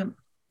 Yeah.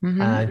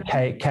 Mm-hmm.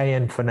 And Kay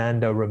and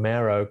Fernando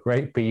Romero,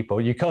 great people.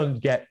 You can't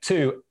get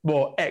two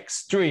more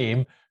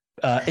extreme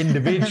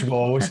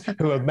individuals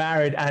who are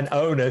married and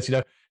owners.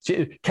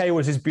 Kay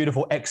was this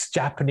beautiful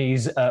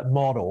ex-Japanese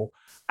model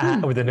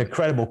with an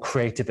incredible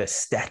creative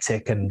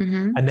aesthetic,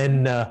 and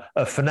then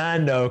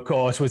Fernando, of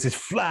course, was this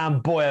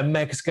flamboyant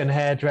Mexican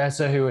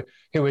hairdresser who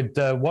would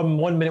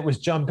one minute was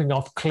jumping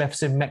off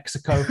cliffs in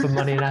Mexico for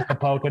money in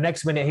Acapulco,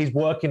 next minute he's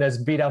working as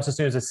Vidal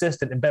Sassoon's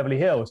assistant in Beverly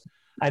Hills.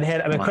 And he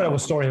had an incredible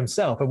story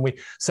himself. And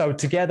so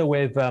together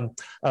with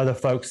other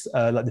folks,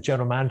 like the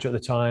general manager at the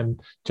time,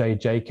 Jay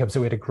Jacobs, so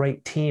we had a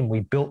great team.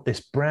 We built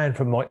this brand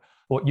from what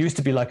used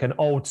to be like an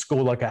old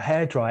school, like a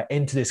hairdryer,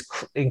 into this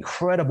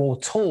incredible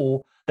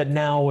tool that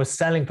now was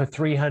selling for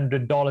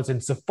 $300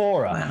 in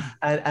Sephora.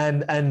 Wow.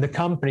 And the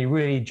company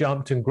really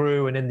jumped and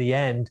grew, and in the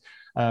end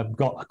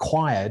got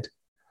acquired.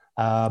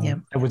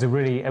 It was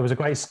a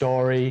great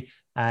story.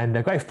 And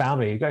a great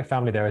family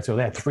there. So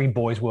they had 3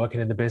 boys working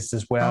in the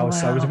business as well. Oh, wow.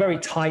 So it was a very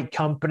tight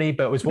company,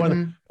 but it was one of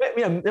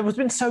the, there has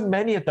been so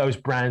many of those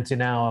brands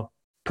in our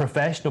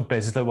professional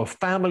business that were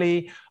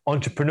family,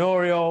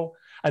 entrepreneurial.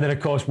 And then of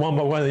course, one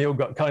by one, they all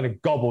got kind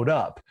of gobbled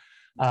up.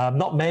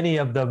 Not many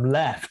of them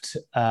left,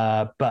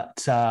 but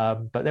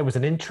there was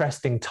an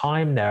interesting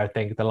time there, I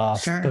think, the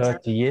last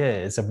 30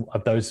 years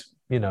of those,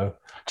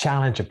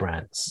 challenger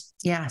brands.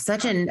 Yeah,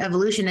 such an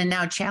evolution. And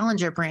now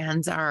challenger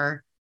brands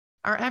are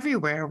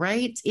everywhere,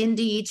 right?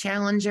 Indie,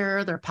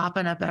 challenger, they're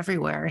popping up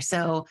everywhere.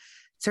 So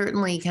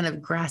certainly kind of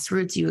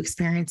grassroots, you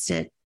experienced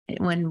it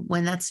when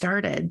that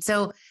started.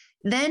 So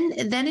then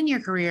in your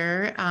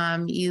career,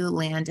 you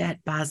land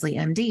at Bosley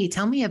MD.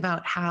 Tell me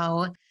about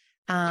how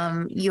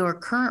your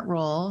current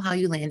role, how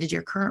you landed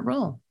your current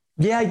role.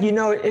 Yeah,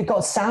 it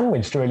got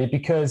sandwiched really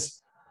because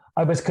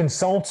I was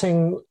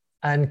consulting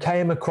and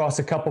came across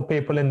a couple of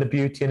people in the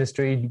beauty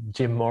industry.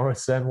 Jim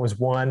Morrison was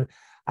one.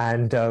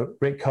 And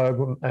Rick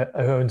Hogan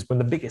owns one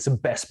of the biggest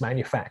and best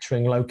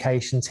manufacturing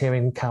locations here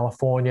in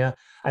California.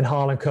 And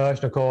Harlan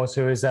Kirshner, of course,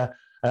 who is an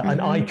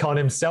icon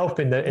himself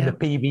in the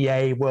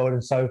PBA world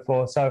and so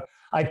forth. So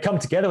I'd come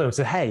together with him and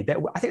said, hey,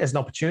 I think there's an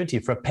opportunity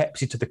for a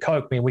Pepsi to the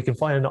Coke. I mean, we can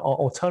find an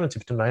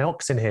alternative to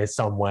Nioxin here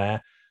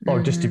somewhere. A lot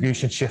of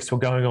distribution shifts were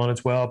going on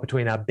as well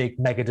between our big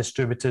mega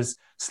distributors,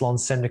 Salon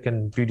Syndic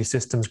and Beauty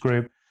Systems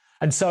Group.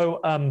 And so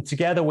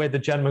together with a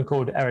gentleman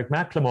called Eric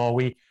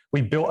McLemore,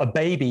 we built a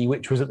baby,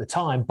 which was at the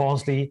time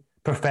Bosley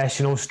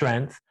Professional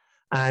Strength.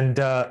 And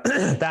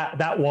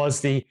that was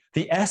the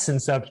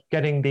essence of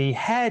getting the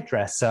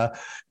hairdresser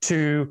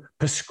to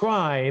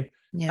prescribe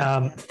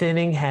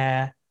thinning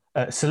hair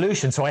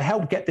solutions. So I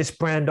helped get this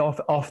brand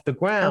off the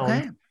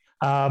ground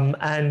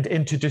and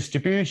into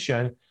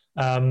distribution.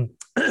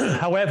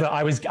 However,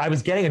 I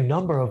was getting a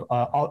number of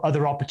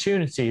other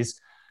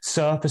opportunities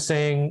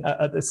surfacing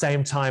at the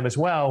same time as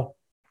well.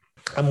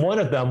 And one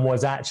of them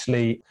was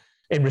actually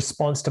in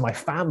response to my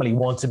family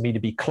wanted me to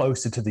be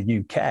closer to the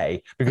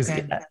UK because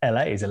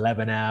LA is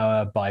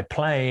 11-hour by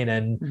plane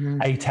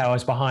and 8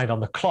 hours behind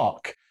on the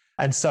clock.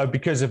 And so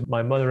because of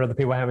my mother and other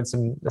people having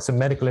some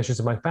medical issues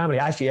in my family,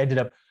 I actually ended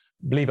up,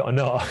 believe it or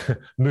not,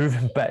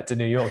 moving back to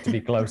New York to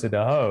be closer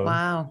to home.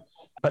 Wow.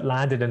 But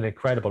landed an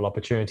incredible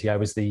opportunity. I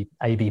was the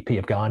AVP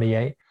of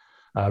Garnier,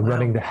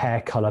 running the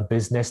hair color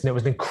business. And it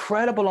was an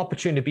incredible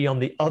opportunity to be on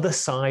the other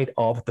side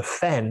of the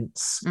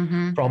fence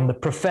from the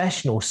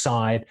professional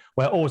side,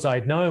 where all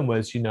I'd known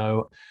was,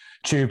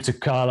 tubes of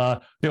color,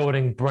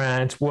 building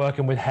brands,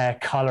 working with hair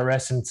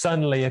colorists. And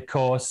suddenly, of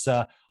course,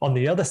 on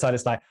the other side,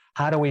 it's like,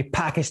 how do we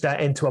package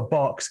that into a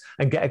box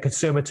and get a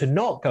consumer to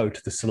not go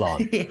to the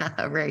salon?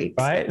 Yeah, right.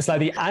 Right? It's like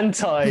the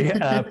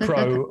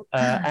anti-pro.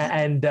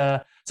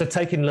 So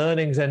taking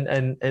learnings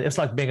and it's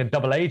like being a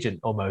double agent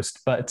almost.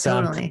 But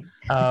totally.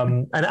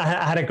 And I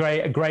had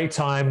a great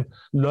time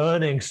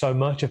learning so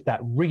much of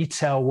that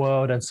retail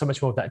world and so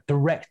much more of that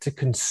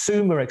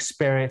direct-to-consumer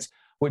experience,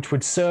 which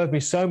would serve me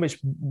so much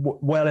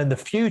well in the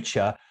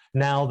future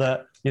now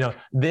that,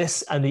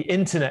 this and the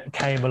internet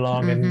came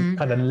along and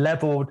kind of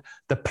leveled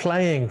the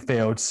playing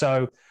field.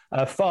 So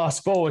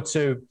fast forward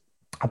to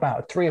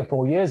about 3 or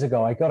 4 years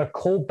ago, I got a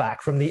call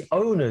back from the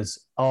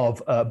owners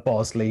of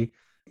Bosley,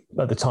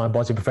 at the time,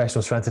 Bosley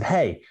Professional Strand, said,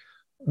 hey,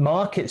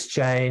 market's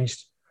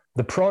changed,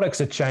 the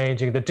products are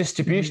changing, the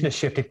distribution has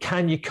shifted.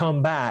 Can you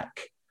come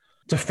back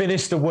to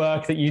finish the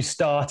work that you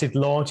started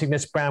launching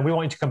this brand? We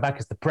want you to come back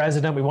as the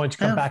president. We want you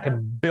to come back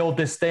and build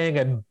this thing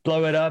and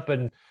blow it up.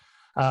 And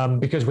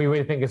because we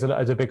really think it's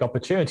a big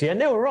opportunity. And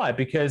they were right,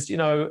 because, you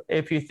know,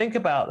 if you think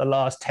about the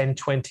last 10,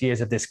 20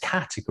 years of this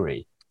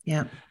category,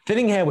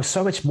 thinning hair was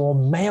so much more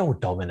male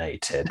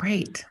dominated.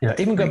 Right. You know,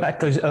 even going back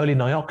to those early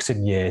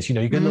Nioxin years, you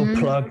know, you get a little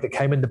plug that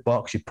came in the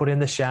box, you put it in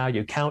the shower,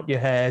 you count your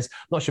hairs.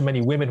 Not sure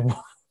many women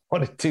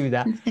want to do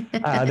that.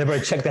 They've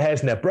already checked the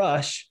hairs in their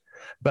brush.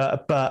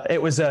 But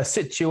it was a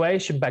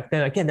situation back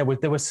then. Again, there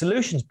were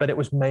solutions, but it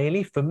was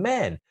mainly for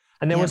men.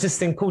 And there was this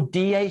thing called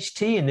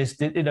DHT, and this,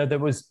 you know, that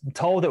was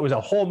told it was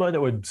a hormone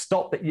that would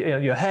stop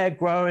your hair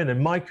growing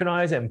and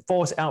micronize it and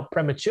force it out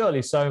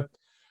prematurely. So,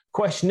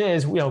 question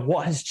is, you know,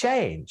 what has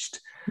changed?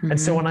 And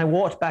so when I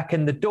walked back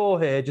in the door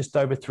here just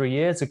over 3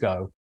 years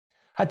ago,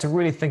 I had to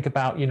really think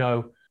about, you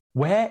know,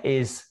 where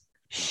is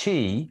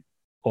she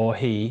or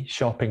he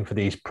shopping for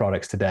these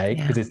products today?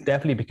 Because it's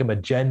definitely become a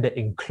gender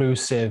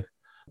inclusive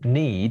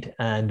need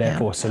and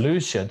therefore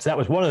solution. So that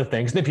was one of the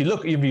things. And if you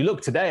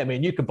look today, I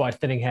mean, you could buy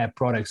thinning hair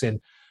products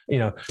in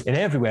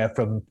everywhere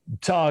from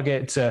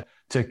Target to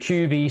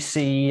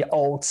QVC,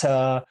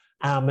 Ulta,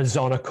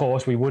 Amazon. Of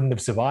course, we wouldn't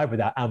have survived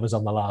without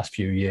Amazon the last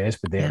few years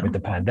with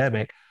the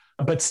pandemic.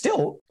 But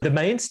still, the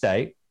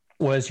mainstay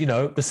was, you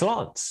know, the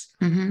salons,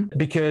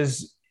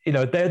 because, you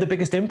know, they're the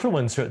biggest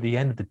influencer at the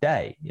end of the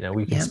day. You know,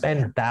 we can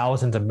spend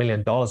thousands of $1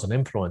 million on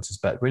influencers,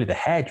 but really the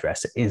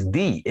hairdresser is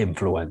the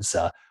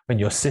influencer when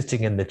you're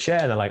sitting in the chair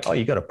and they're like, oh,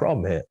 you got a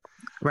problem here.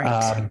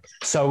 Right.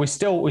 So we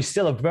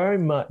still are very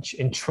much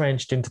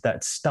entrenched into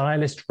that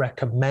stylist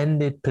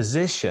recommended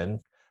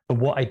position. But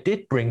what I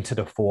did bring to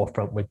the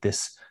forefront with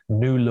this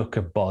new look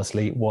of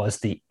Bosley was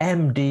the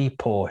MD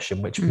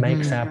portion, which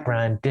makes our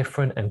brand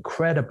different and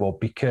credible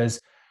because,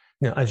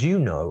 you know, as you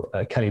know,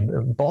 Kelly,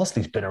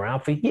 Bosley's been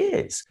around for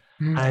years.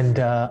 And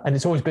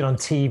it's always been on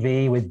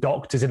TV with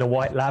doctors in a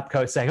white lab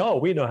coat saying, oh,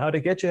 we know how to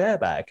get your hair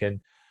back. And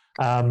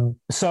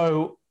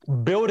so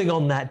building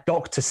on that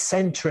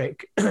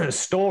doctor-centric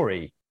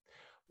story,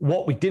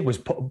 what we did was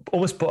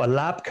almost put a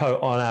lab coat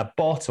on our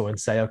bottle and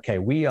say, okay,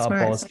 we are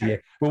Bosley.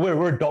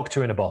 We're a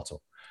doctor in a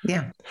bottle.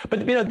 Yeah. But,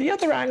 you know, the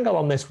other angle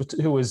on this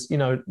was, you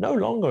know, no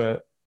longer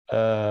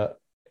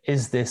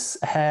is this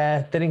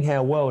thinning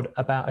hair world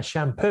about a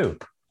shampoo.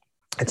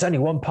 It's only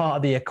one part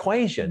of the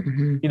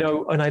equation. You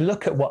know, when I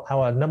look at what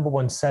our number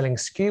one selling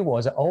SKU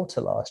was at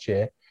Ulta last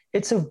year,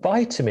 it's a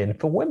vitamin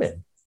for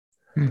women.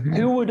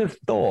 Who would have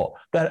thought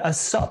that a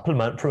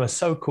supplement from a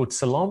so-called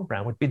salon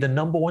brand would be the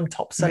number one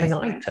top selling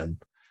item?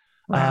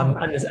 Wow.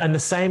 And the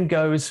same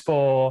goes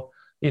for,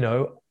 you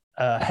know,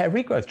 hair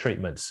regrowth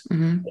treatments.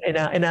 In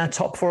our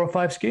top 4 or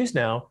 5 SKUs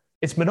now,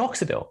 it's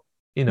minoxidil,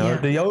 you know,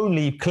 the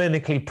only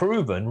clinically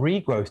proven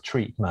regrowth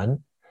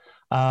treatment.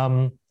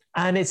 And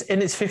it's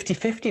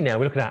 50-50 now.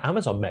 We look at our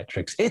Amazon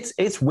metrics.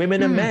 It's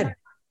women and men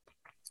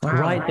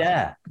right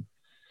there.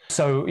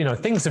 So, you know,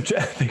 things have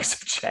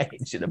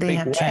changed in a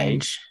big way.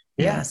 Changed.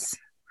 Yes.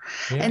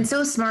 And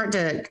so smart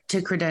to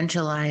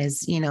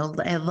credentialize, you know,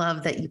 I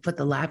love that you put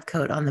the lab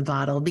coat on the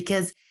bottle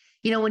because,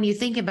 you know, when you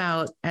think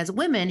about as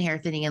women, hair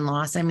thinning and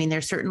loss, I mean,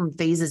 there's certain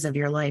phases of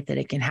your life that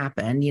it can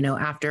happen, you know,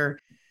 after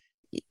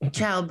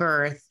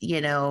childbirth,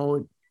 you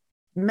know,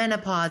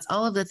 menopause,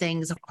 all of the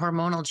things,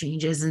 hormonal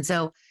changes. And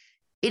so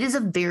it is a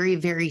very,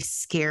 very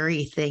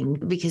scary thing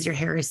because your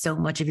hair is so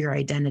much of your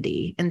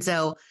identity. And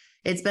so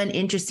it's been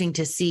interesting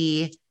to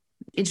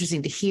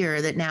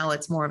hear that now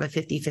it's more of a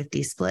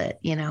 50-50 split,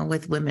 you know,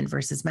 with women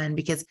versus men,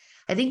 because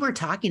I think we're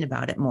talking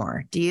about it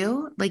more. Do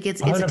you? Like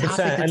it's a topic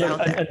that's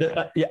out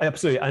there. Yeah,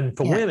 absolutely. And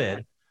for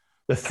women,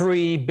 the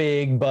 3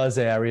 big buzz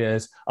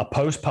areas are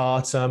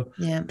postpartum,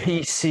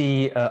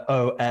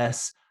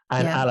 PCOS,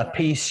 and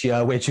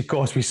alopecia, which of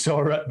course we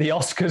saw at the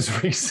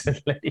Oscars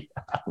recently.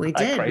 We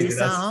did. We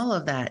saw all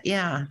of that.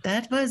 Yeah,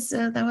 that was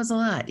a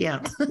lot.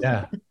 Yeah.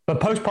 Yeah.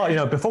 But postpartum, you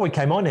know, before we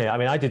came on here, I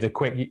mean, I did a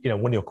quick, you know,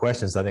 one of your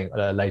questions, I think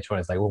later on,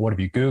 it's like, well, what have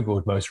you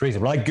Googled most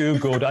recently? Well, I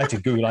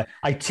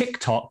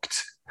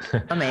TikToked.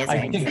 Amazing.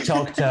 I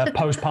TikToked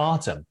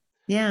postpartum.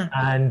 Yeah.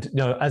 And, you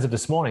know, as of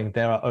this morning,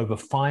 there are over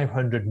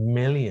 500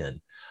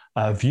 million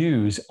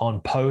views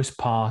on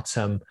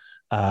postpartum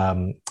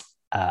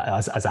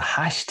as a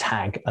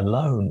hashtag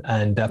alone.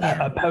 And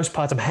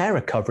postpartum hair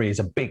recovery is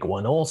a big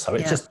one also.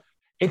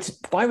 It's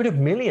 500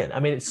 million. I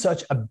mean, it's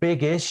such a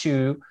big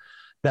issue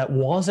that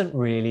wasn't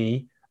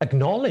really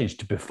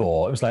acknowledged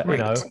before. It was like, you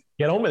know,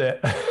 get on with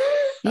it.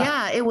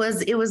 Yeah, it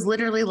was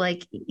literally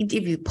like,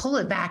 if you pull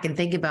it back and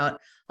think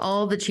about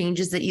all the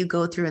changes that you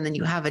go through, and then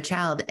you have a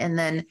child, and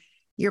then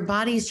your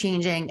body's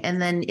changing, and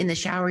then in the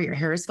shower, your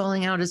hair is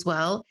falling out as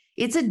well.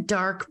 It's a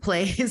dark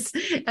place.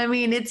 I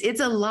mean, it's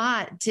a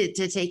lot to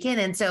take in.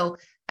 And so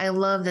I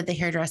love that the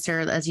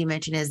hairdresser, as you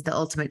mentioned, is the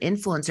ultimate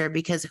influencer,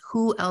 because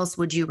who else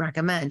would you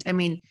recommend? I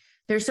mean,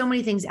 there's so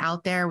many things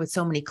out there with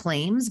so many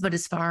claims, but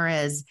as far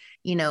as,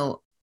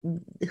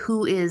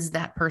 who is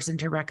that person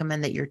to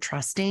recommend that you're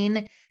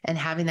trusting, and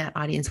having that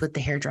audience with the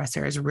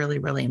hairdresser is really,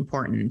 really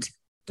important.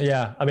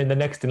 Yeah. I mean, the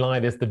next in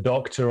line is the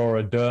doctor or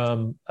a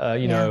derm,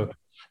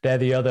 they're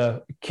the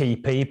other key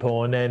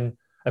people. And then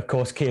of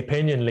course, key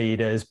opinion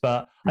leaders.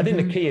 But I think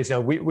the key is,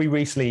 we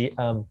recently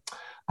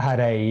had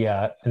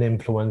an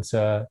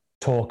influencer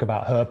talk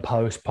about her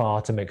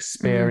postpartum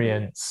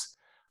experience.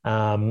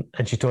 And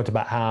she talked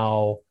about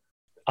how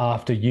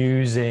after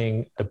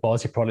using the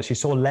Bosley product, she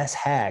saw less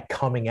hair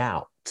coming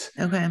out.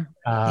 Okay.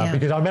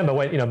 Because I remember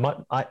when,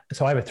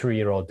 so I have a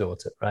 3-year-old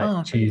daughter, right?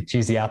 Oh,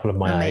 she's the apple of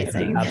my eye,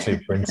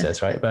 absolute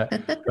princess, right? But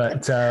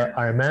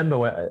I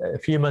remember a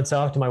few months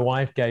after my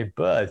wife gave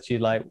birth, she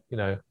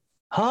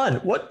hon,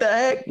 what the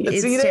heck?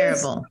 It's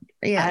terrible.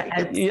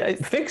 Yeah.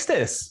 Fix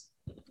this.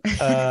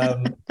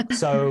 And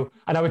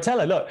I would tell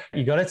her, look,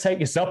 you got to take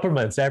your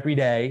supplements every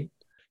day.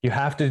 You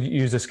have to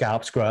use a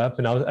scalp scrub.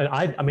 And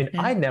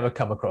I'd never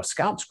come across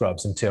scalp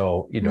scrubs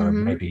until,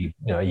 maybe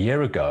a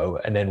year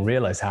ago, and then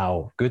realize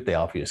how good they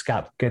are for your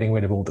scalp, getting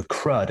rid of all the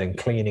crud and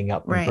cleaning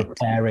up and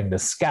preparing the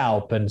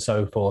scalp and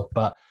so forth.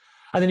 And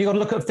then you got to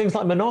look at things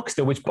like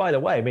minoxidil, which, by the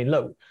way,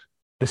 look,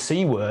 the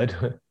C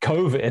word,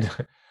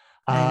 COVID,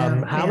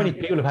 how many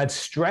people have had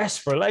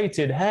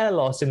stress-related hair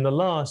loss in the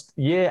last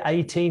year,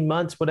 18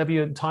 months, whatever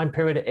your time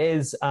period it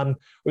is?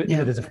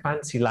 There's a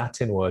fancy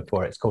Latin word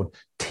for it. It's called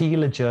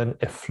telogen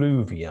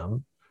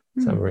effluvium.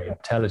 So I'm very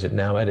intelligent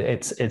now. And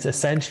it's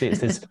essentially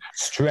this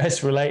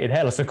stress-related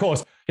hair loss. Of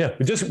course,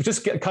 we're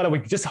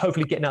just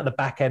hopefully getting out the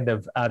back end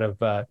out of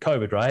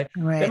COVID, right?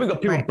 Then we've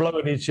got people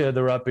blowing each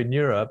other up in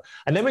Europe,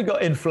 and then we've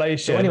got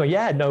inflation. Anyway,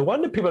 no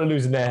wonder people are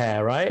losing their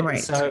hair, right?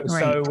 So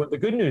the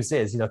good news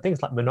is,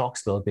 things like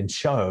minoxidil have been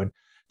shown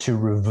to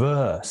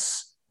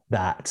reverse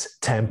that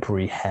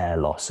temporary hair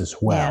loss as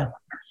well.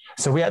 Yeah.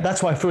 So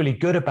that's why I feel really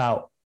good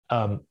about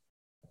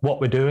what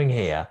we're doing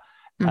here.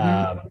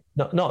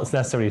 Not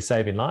necessarily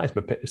saving lives,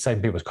 but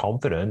saving people's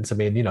confidence. I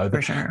mean,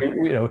 For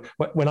sure.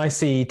 When I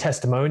see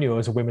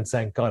testimonials of women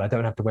saying, "God, I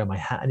don't have to wear my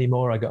hat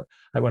anymore.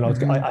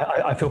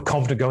 I feel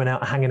confident going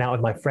out, hanging out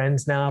with my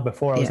friends now.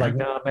 Before I was like,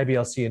 no, maybe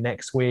I'll see you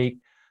next week."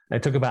 And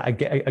it took about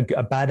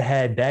a bad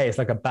hair day. It's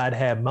like a bad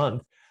hair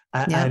month.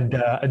 And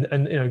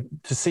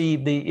to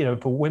see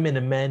for women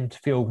and men to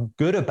feel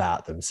good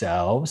about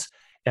themselves.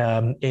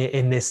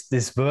 In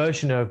this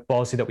version of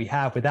Bosley that we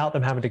have, without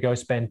them having to go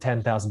spend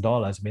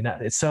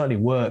 $10,000. It certainly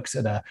works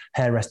at a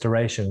hair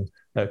restoration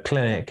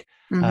clinic.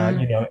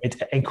 It's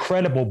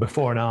incredible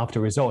before and after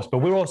results, but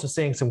we're also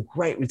seeing some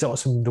great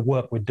results from the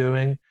work we're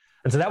doing.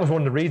 And so that was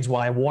one of the reasons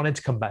why I wanted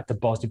to come back to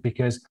Bosley,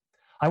 because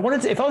I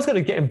wanted to, if I was going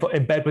to get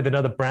in bed with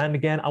another brand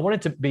again, I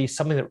wanted to be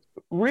something that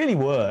really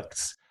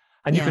works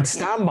and you could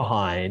stand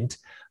behind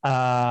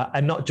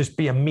and not just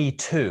be a me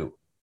too.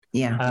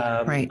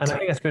 Yeah, right. And I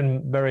think that's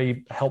been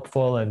very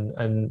helpful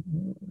and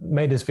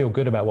made us feel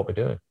good about what we're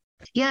doing.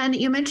 Yeah, and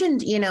you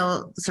mentioned,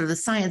 sort of the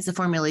science, the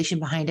formulation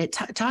behind it.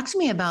 Talk to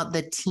me about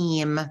the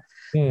team,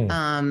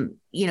 behind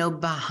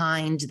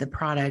the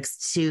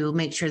products to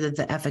make sure that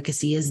the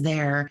efficacy is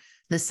there,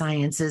 the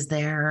science is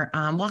there.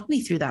 Walk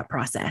me through that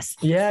process.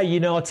 Yeah,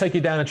 I'll take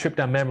you down a trip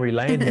down memory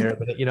lane here a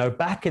minute.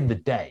 Back in the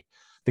day,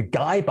 the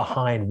guy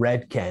behind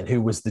Redken,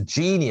 who was the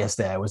genius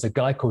there, was a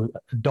guy called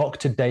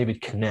Dr.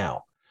 David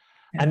Cannell.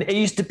 And it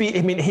used to be,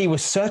 he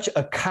was such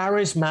a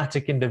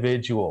charismatic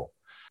individual.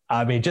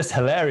 Just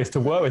hilarious to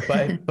work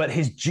with, but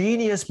his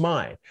genius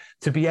mind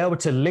to be able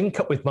to link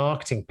up with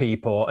marketing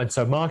people. And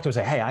so marketing would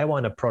say, hey, I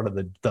want a product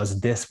that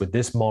does this with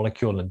this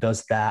molecule and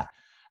does that.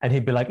 And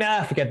he'd be like,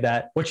 nah, forget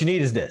that. What you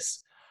need is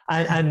this.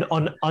 And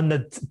on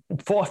the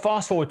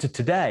fast forward to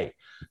today.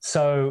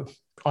 So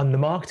on the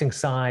marketing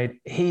side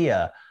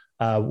here,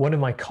 one of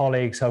my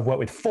colleagues who I've worked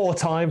with 4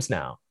 times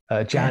now,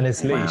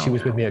 Janice Lee, she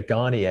was with me at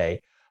Garnier.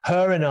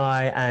 Her and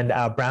I and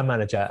our brand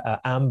manager,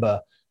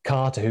 Amber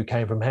Carter, who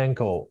came from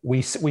Henkel,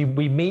 we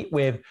meet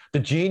with the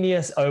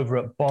genius over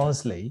at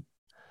Bosley,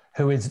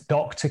 who is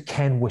Dr.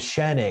 Ken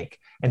Washenik,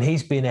 and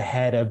he's been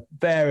ahead of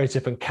various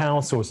different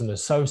councils and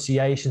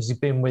associations. He's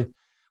been with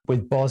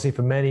Bosley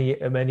for many,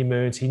 many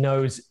moons. He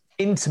knows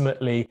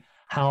intimately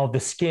how the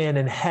skin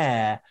and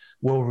hair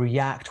will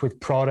react with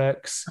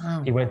products.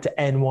 He went to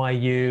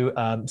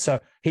NYU. So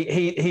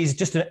he's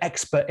just an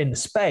expert in the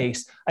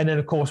space. And then,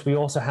 of course, we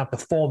also have the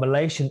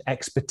formulation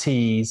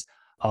expertise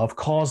of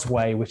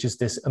Causeway, which is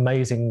this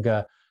amazing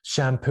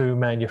shampoo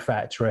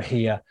manufacturer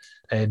here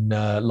in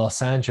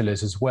Los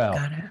Angeles as well.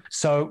 Got it.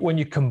 So when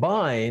you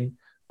combine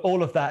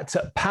all of that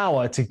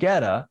power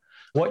together,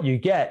 what you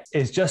get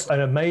is just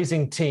an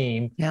amazing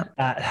team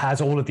that has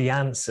all of the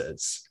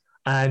answers.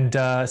 And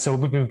so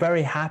we've been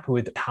very happy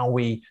with how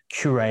we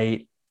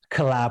curate,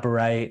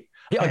 collaborate.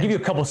 I'll give you a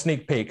couple of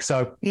sneak peeks.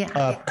 So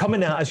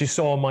coming out, as you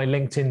saw on my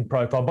LinkedIn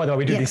profile, by the way,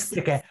 we do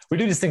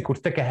this thing called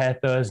Thicker Hair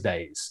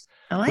Thursdays,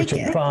 which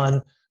are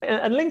fun.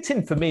 And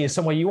LinkedIn for me is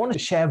somewhere you want to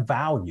share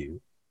value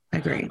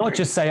Agree. Not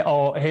just say,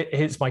 oh,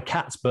 it's my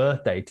cat's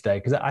birthday today,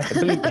 because I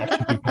believe that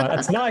should be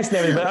that's nice and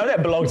everything, but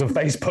that belongs on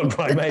Facebook,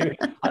 right? Maybe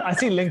I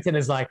see LinkedIn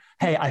as like,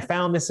 hey, I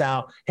found this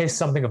out. Here's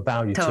something of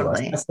value to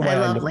us. That's the way I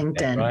love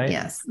LinkedIn. Right?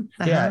 Yes.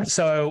 Yeah.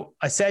 So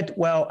I said,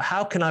 well,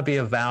 how can I be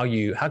of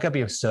value? How can I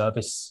be of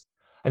service?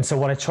 And so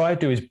what I try to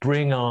do is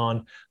bring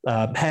on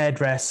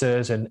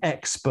hairdressers and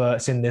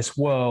experts in this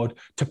world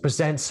to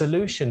present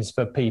solutions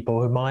for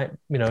people who might,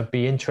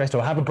 be interested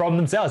or have a problem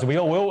themselves. We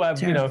all will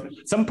have,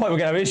 at some point we're going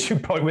to have an issue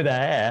point with their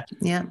hair.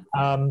 Yeah.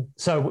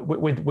 So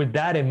with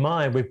that in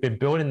mind, we've been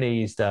building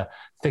these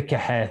Thicker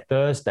Hair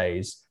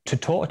Thursdays to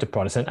talk to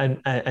products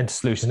and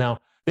solutions. Now,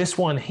 this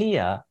one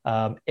here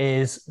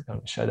is,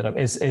 I'll show that up,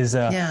 it's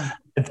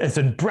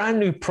a brand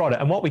new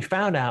product. And what we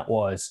found out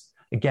was,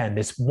 again,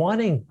 this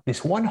one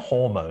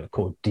hormone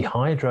called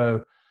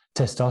dihydrotestosterone,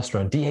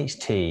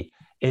 DHT,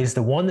 is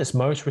the one that's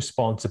most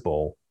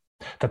responsible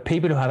for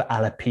people who have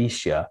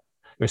alopecia,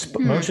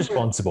 most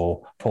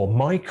responsible for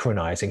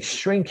micronizing,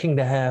 shrinking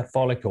the hair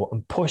follicle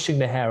and pushing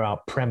the hair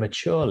out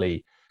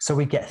prematurely so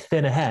we get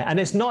thinner hair. And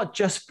it's not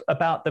just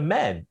about the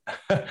men.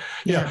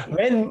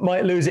 Men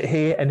might lose it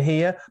here and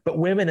here, but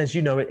women, as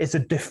you know, it's a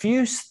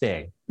diffuse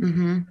thing.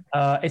 Mm-hmm.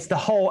 It's the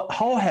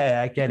whole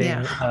hair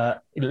getting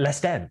less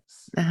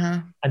dense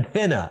and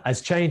thinner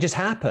as changes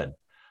happen.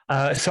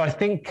 So I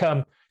think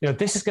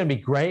this is going to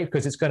be great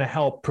because it's going to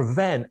help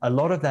prevent a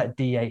lot of that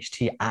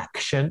DHT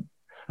action.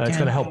 It's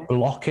going to help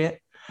block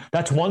it.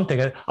 That's one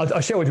thing.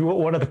 I'll share with you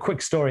one other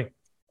quick story.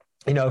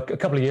 A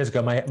couple of years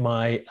ago,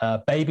 my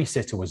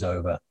babysitter was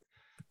over.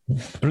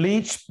 Not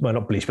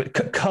bleached,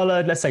 but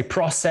colored, let's say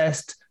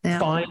processed,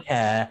 fine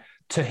hair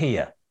to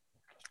here.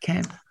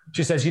 Okay.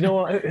 She says, you know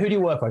what, who do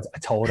you work with? I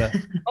told her,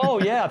 oh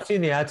yeah, I've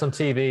seen the ads on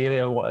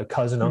TV. What a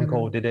cousin,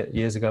 uncle did it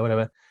years ago,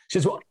 whatever. She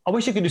says, well, I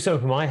wish you could do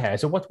something for my hair.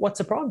 So what's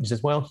the problem? She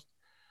says, well,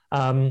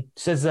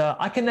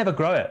 I can never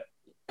grow it.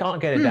 Can't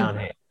get it down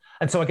here.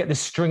 And so I get this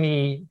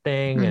stringy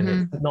thing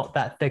and it's not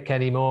that thick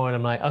anymore. And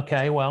I'm like,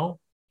 okay, well,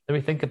 let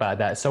me think about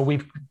that. So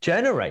we've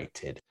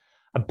generated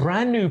a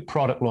brand new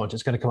product launch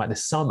that's going to come out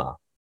this summer,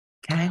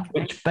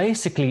 which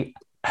basically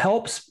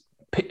helps,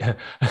 I'm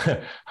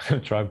going to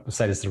try to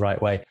say this the right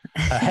way,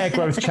 hair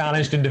growth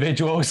challenged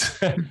individuals.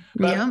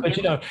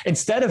 but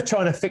instead of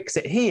trying to fix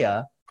it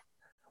here,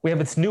 we have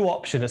this new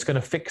option that's going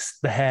to fix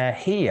the hair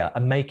here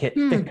and make it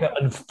thicker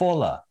and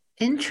fuller.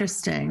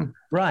 Interesting.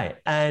 Right.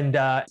 And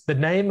the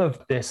name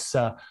of this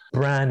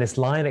brand, this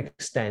line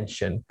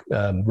extension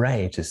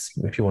range,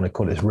 if you want to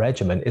call it this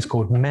regimen, is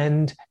called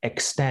Mend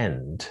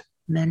Extend.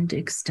 Mend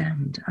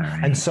Extend. All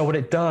right. And so what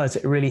it does,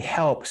 it really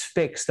helps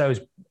fix those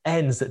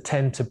ends that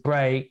tend to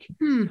break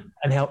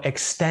and help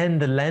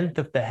extend the length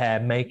of the hair,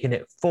 making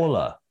it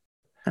fuller.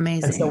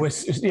 Amazing. And so we're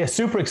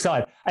super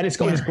excited. And it's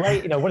got this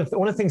great, one of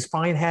the things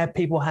fine hair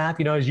people have,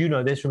 as you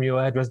know this from your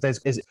hairdresser,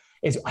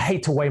 is I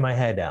hate to weigh my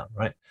hair down,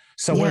 right?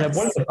 So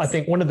I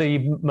think one of the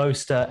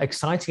most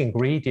exciting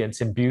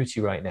ingredients in beauty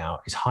right now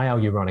is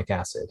hyaluronic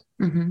acid.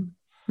 Mm-hmm.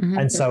 Mm-hmm.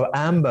 And so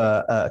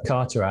Amber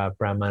Carter, our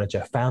brand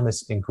manager, found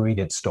this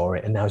ingredient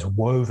story and now has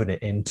woven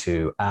it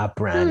into our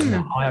brand.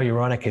 Now,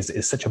 hyaluronic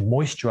is such a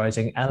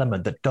moisturizing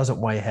element that doesn't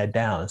weigh your hair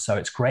down. So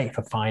it's great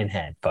for fine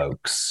hair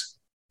folks.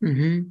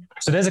 Mm-hmm.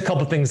 So there's a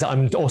couple of things that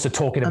I'm also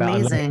talking about.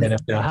 Amazing.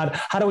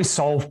 How do we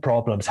solve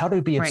problems? How do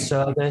we be of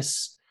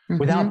service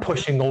without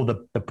pushing all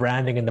the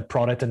branding and the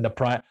product and the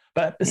price?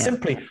 But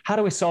simply, how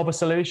do we solve a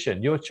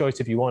solution? Your choice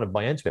if you want to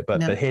buy into it,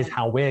 but here's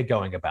how we're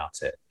going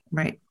about it.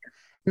 Right.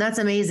 That's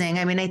amazing.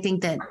 I mean, I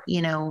think that,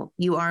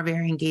 you are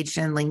very engaged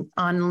on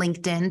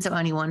LinkedIn. So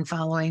anyone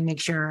following, make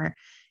sure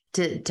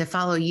to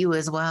follow you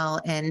as well.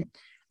 And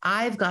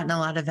I've gotten a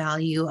lot of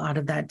value out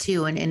of that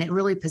too. And it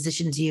really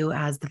positions you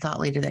as the thought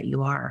leader that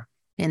you are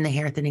in the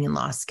hair thinning and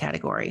loss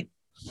category.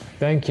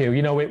 Thank you.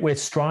 We're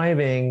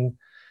striving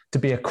to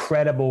be a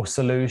credible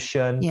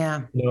solution.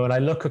 Yeah. And I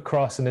look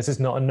across, and this is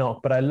not a knock,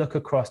 but I look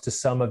across to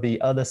some of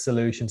the other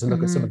solutions and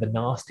look at some of the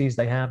nasties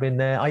they have in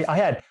there.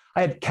 I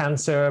had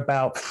cancer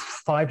about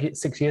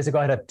 6 years ago.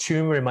 I had a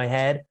tumor in my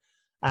head.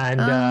 And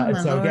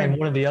so again,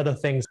 one of the other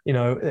things,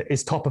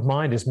 is top of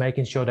mind is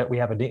making sure that we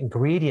have an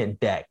ingredient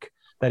deck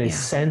that is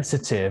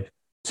sensitive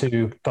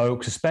to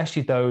folks,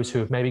 especially those who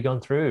have maybe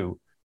gone through,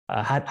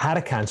 had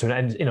a cancer.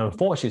 And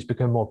unfortunately, it's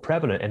become more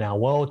prevalent in our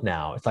world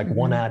now. It's like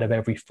 1 out of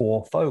every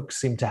 4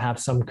 folks seem to have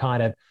some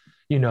kind of,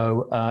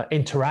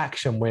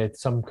 interaction with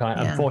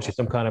unfortunately,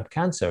 some kind of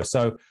cancer.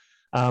 So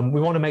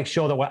we want to make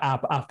sure that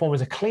our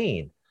formulas are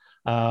clean.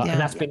 And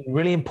that's been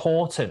really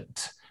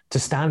important to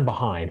stand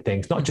behind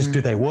things, not just do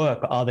they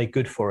work, but are they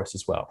good for us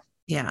as well?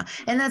 Yeah.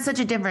 And that's such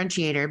a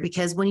differentiator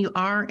because when you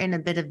are in a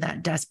bit of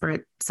that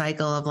desperate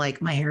cycle of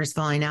like, my hair is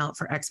falling out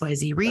for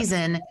XYZ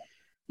reason,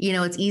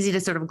 it's easy to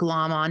sort of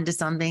glom on to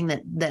something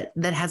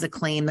that has a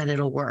claim that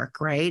it'll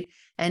work. Right.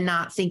 And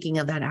not thinking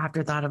of that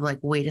afterthought of like,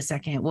 wait a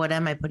second, what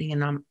am I putting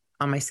in on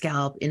my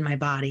scalp, in my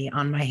body,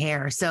 on my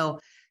hair? So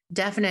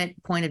definite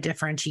point of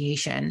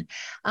differentiation.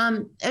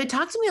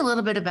 Talk to me a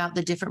little bit about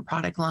the different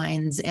product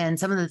lines and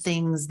some of the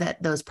things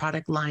that those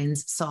product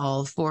lines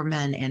solve for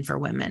men and for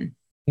women.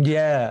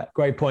 Yeah,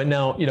 great point.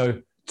 Now,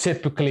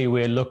 typically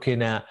we're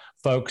looking at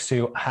folks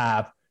who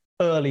have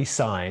early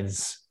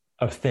signs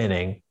of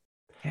thinning.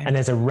 Okay. And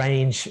there's a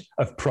range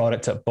of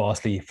products at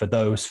Bosley for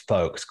those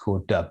folks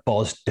called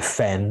Bos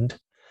Defend.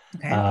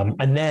 Okay.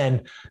 And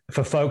then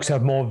for folks who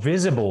have more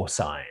visible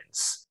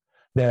signs,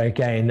 there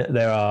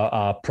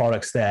are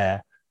products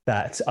there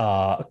that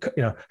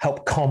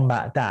help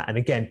combat that. And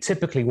again,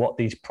 typically what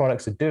these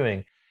products are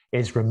doing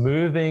is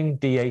removing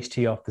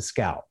DHT off the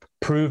scalp.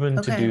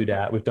 Proven to do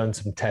that. We've done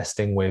some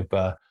testing with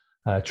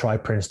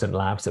Tri-Princeton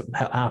Labs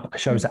that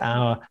shows that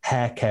our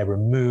hair care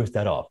removes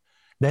that off.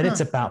 Then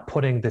it's about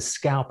putting the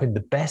scalp in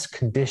the best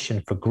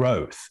condition for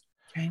growth.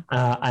 Okay.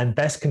 And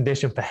best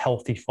condition for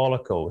healthy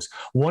follicles.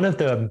 One of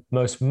the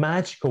most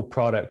magical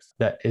products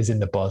that is in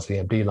the Bosley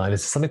MD line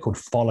is something called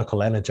Follicle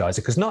Energizer,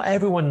 because not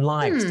everyone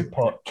likes to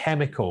put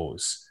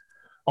chemicals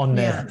on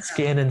their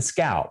skin and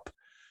scalp.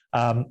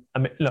 I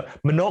mean, look,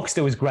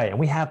 minoxidil is great, and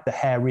we have the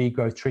hair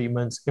regrowth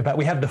treatments. In fact,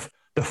 we have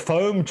the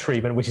foam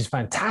treatment, which is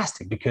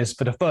fantastic because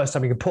for the first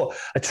time you can put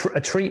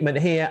a treatment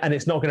here, and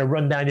it's not going to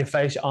run down your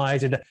face, your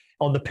eyes, and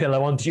on the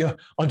pillow onto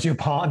your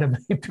partner,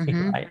 maybe,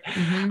 right?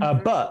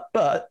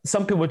 But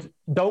some people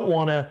don't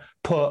want to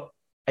put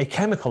a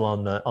chemical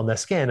on their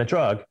skin, a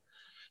drug.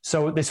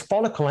 So this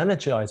Follicle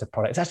Energizer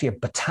product is actually a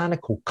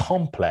botanical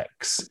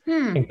complex,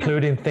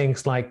 including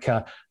things like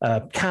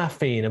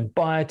caffeine and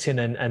biotin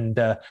and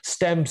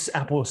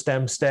apple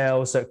stem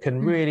cells that can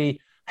really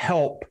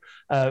help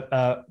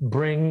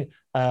bring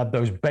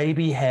those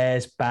baby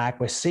hairs back.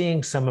 We're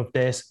seeing some of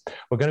this.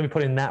 We're going to be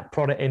putting that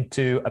product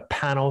into a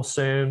panel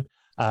soon.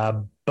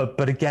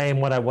 But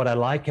again, what I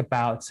like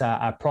about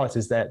our products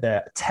is that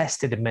they're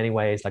tested in many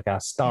ways, like our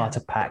starter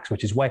packs,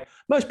 which is where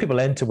most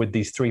people enter with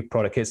these 3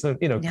 product kits. So,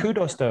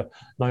 kudos to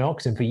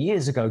Nioxin for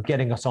years ago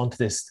getting us onto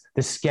this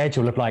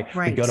schedule of like,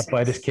 we got to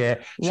buy this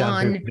kit.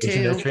 1,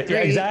 2, 3. Yeah,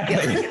 exactly.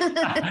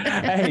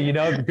 Hey,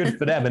 good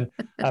for them.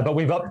 But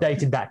we've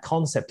updated that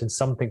concept in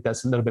something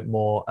that's a little bit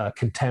more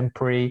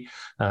contemporary,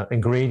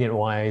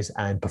 ingredient-wise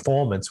and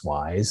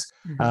performance-wise.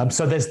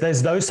 So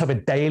there's those type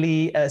of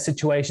daily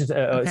situations,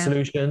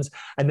 solutions.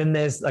 And then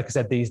there's, like I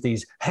said,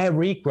 these hair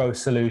regrowth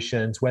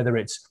solutions, whether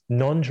it's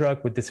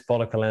non-drug with this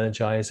Follicle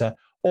Energizer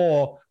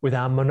or with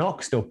our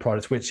minoxidil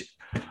products, which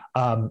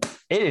it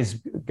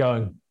is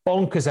going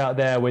bonkers out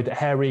there with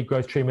hair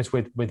regrowth treatments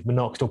with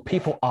minoxidil.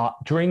 People are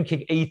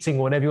drinking, eating,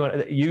 whatever you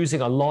want,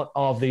 using a lot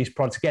of these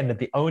products. Again, they're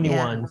the only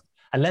ones,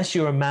 unless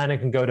you're a man who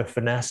can go to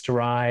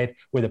finasteride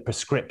with a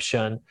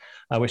prescription,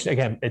 which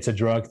again, it's a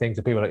drug thing.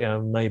 So people are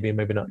like,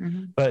 maybe not.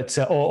 But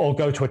or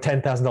go to a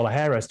 $10,000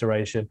 hair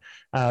restoration.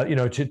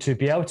 To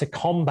be able to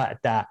combat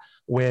that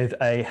with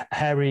a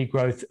hair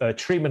regrowth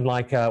treatment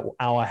like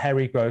our hair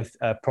regrowth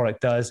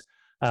product does,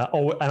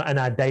 and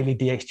our daily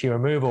DHT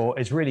removal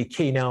is really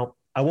key. Now,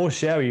 I will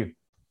show you,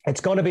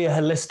 it's got to be a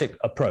holistic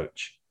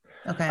approach.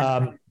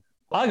 Okay.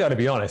 I got to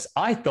be honest.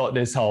 I thought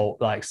this whole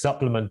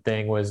supplement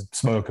thing was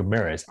smoke and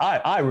mirrors.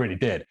 I really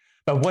did.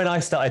 But when I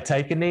started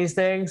taking these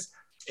things,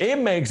 it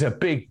makes a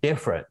big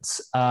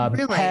difference.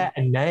 Really? Hair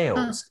and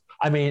nails.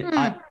 I mean,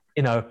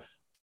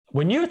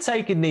 when you're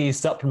taking these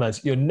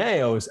supplements, your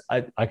nails,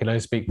 I can only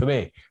speak for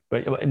me,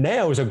 but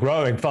nails are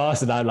growing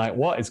faster than I'm like,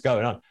 what is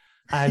going on?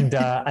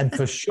 And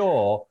for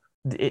sure,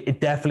 it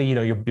definitely,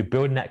 you're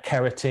building that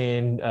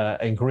keratin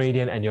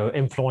ingredient and you're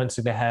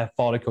influencing the hair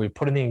follicle. You're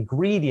putting the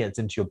ingredients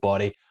into your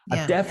body. We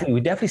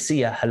definitely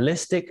see a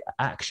holistic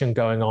action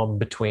going on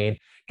between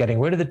getting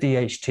rid of the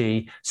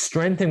DHT,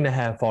 strengthening the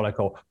hair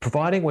follicle,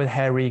 providing with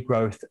hair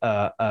regrowth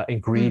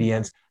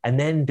ingredients, and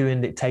then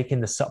taking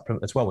the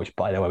supplement as well, which,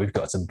 by the way, we've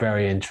got some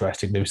very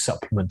interesting new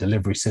supplement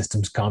delivery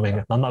systems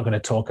coming. I'm not going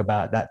to talk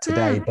about that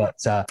today, but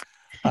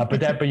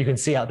you can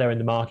see out there in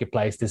the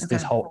marketplace,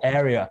 this whole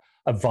area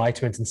of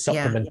vitamins and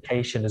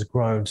supplementation has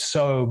grown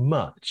so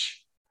much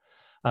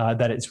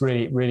that it's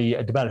really, really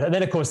developed. And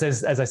then, of course,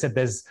 as I said,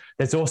 there's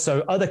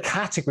also other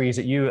categories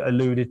that you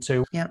alluded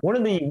to. Yeah. One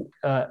of the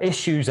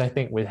issues, I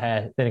think, with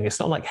hair thinning, it's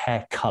not like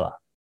hair color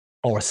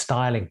or a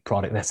styling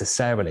product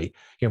necessarily.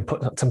 You can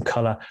put some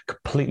color,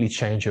 completely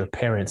change your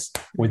appearance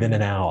within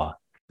an hour.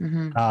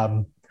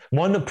 One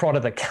of the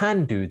product that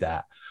can do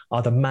that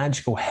are the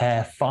magical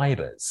hair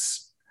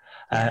fibers.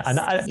 And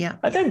I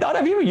don't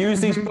have you ever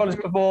used these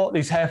products before,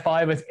 these hair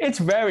fibers? It's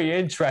very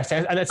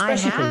interesting, and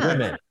especially for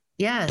women.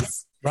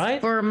 Yes. Right?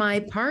 For my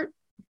part.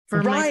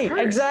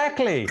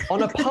 Exactly.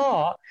 On a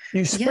part,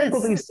 you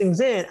sprinkle these things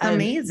in. And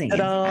amazing.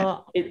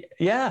 I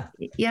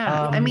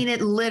mean,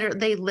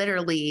 they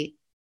literally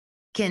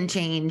can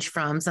change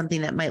from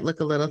something that might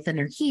look a little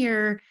thinner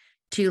here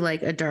to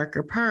like a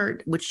darker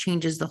part, which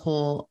changes the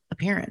whole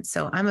appearance.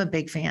 So I'm a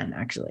big fan,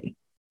 actually.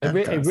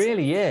 It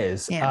really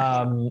is.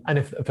 Yeah.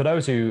 And for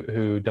those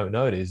who don't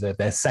know these,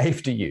 they're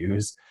safe to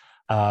use.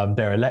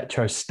 They're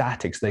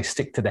electrostatics. They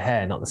stick to the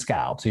hair, not the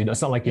scalp. So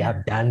it's not like you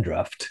have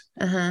dandruff.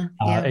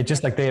 It's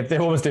just like they're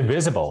almost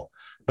invisible,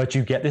 but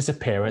you get this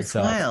appearance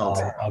of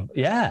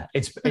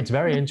it's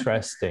very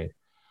interesting.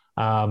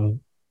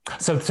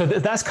 So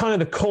that's kind of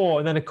the core.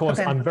 And then, of course,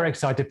 I'm very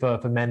excited for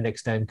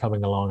Mendextend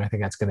coming along. I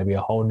think that's going to be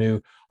a whole new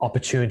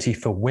opportunity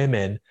for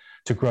women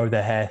to grow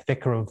their hair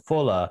thicker and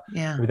fuller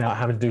without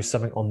having to do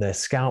something on their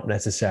scalp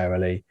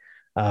necessarily.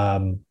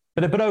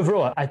 But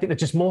overall, I think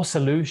there's just more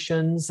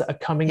solutions that are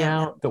coming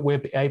out that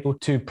we're able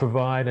to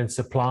provide and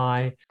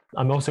supply.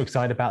 I'm also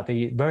excited about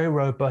the very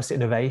robust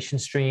innovation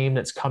stream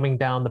that's coming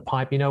down the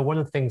pipe. You know, one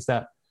of the things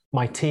that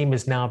my team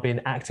has now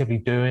been actively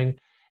doing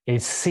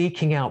is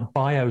seeking out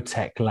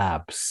biotech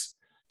labs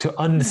to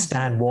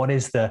understand what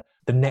is the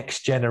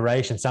next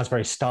generation. Sounds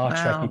very Star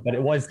Trek-y, but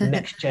it was the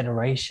next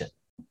generation,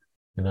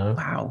 you know?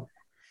 Wow.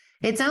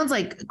 It sounds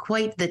like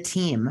quite the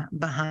team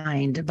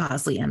behind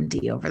Bosley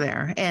MD over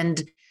there,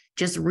 and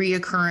just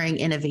reoccurring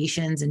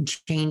innovations and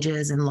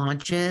changes and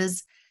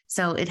launches.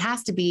 So it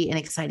has to be an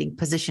exciting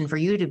position for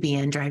you to be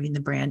in, driving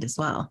the brand as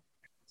well.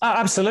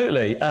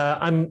 Absolutely.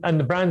 And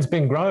the brand's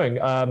been growing.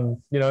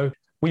 You know,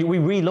 we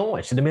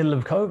relaunched in the middle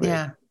of COVID.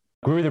 Yeah.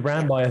 Grew the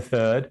brand by a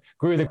third,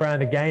 grew the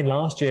brand again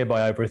last year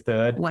by over a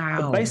third.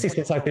 Wow. But basically,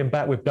 since I've been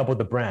back, we've doubled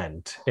the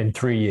brand in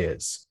 3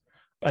 years.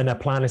 And our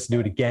plan is to do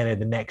it again in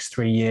the next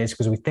 3 years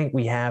because we think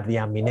we have the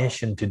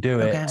ammunition to do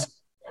it.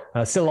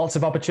 Still lots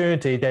of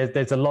opportunity.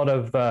 There's a lot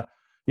of,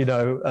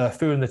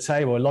 food on the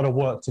table, a lot of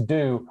work to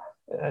do.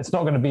 It's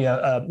not going to be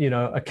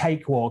a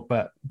cakewalk,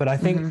 but I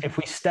think if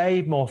we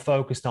stay more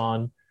focused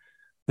on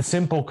the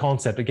simple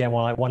concept, again,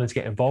 why I wanted to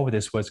get involved with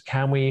this was,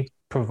 can we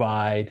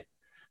provide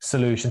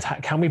solutions?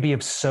 Can we be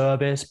of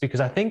service? Because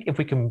I think if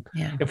we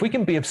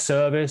can be of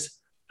service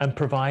and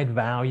provide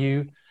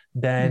value,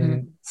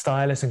 then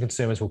stylists and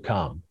consumers will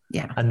come.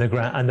 Yeah. And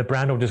the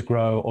brand will just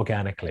grow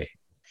organically.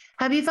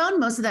 Have you found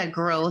most of that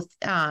growth,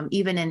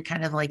 even in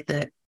kind of like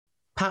the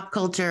pop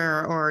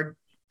culture or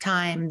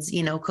times,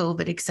 you know,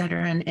 COVID, et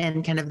cetera,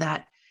 and kind of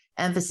that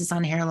emphasis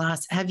on hair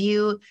loss? Have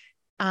you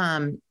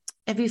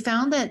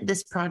found that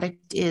this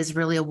product is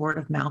really a word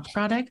of mouth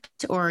product,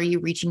 or are you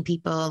reaching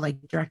people like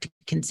direct to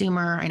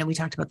consumer? I know we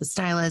talked about the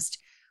stylist.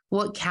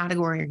 What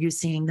category are you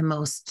seeing the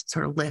most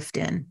sort of lift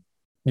in?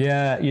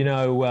 Yeah, you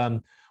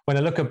know, when I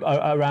look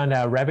around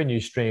our revenue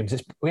streams,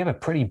 we have a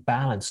pretty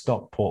balanced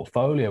stock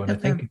portfolio. When I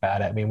think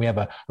about it, I mean, we have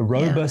a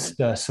robust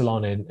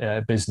salon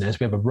business,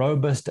 we have a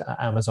robust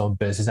Amazon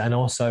business, and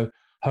also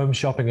home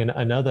shopping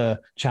and other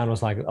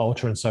channels like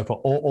Ulta and so forth,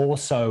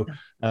 also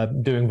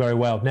doing very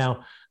well.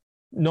 Now,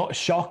 not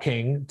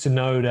shocking to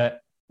know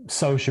that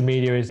social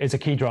media is a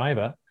key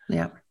driver.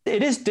 Yeah.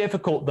 It is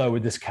difficult though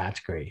with this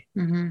category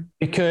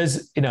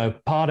because, you know,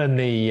 pardon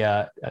the,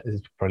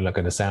 it's probably not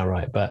going to sound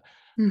right, but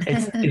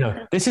it's, you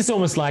know, this is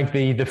almost like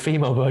the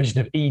female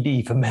version of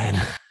ED for men.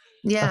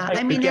 Yeah.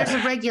 I mean, there's a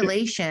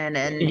regulation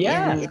and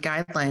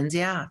guidelines.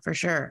 Yeah, for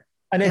sure.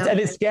 And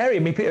it's scary. I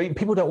mean,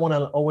 people don't want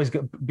to always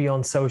be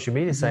on social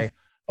media saying,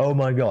 oh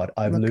my God,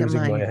 I'm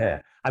losing my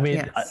hair. I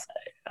mean,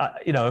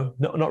 you know,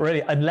 not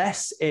really,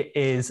 unless it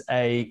is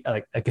like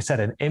I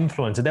said, an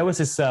influencer. There was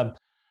this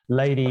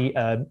lady,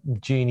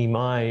 Jeannie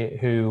Mai,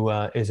 who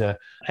is an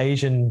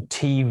Asian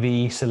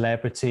TV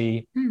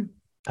celebrity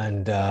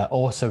and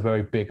also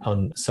very big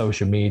on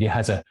social media,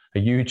 has a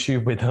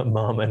YouTube with her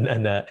mom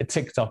and a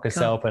TikTok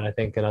herself, and I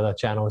think in other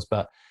channels.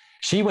 But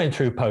she went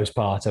through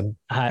postpartum,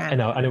 you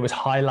know, and it was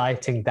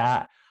highlighting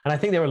that. And I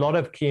think there are a lot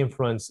of key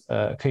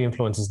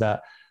influencers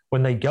that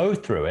when they go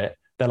through it,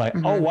 they're like,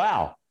 oh,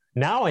 wow,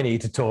 now I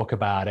need to talk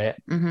about it.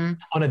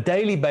 On a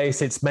daily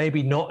basis, it's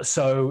maybe not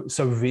so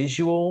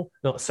visual,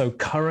 not so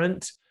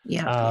current.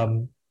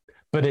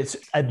 But it's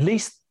at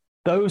least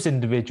those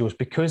individuals,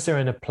 because they're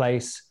in a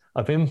place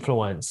of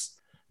influence,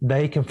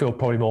 they can feel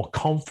probably more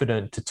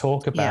confident to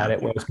talk about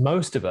it, whereas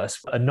most of us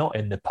are not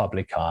in the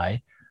public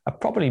eye, are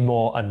probably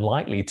more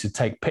unlikely to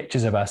take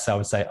pictures of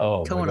ourselves and say,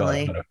 oh,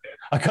 my God,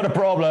 I got a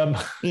problem.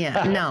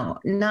 Yeah, no,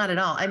 not at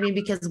all. I mean,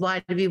 because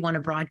why do we want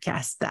to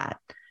broadcast that?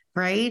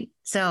 Right.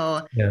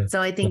 So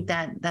I think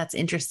that's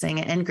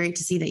interesting and great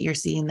to see that you're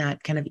seeing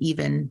that kind of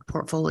even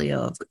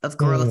portfolio of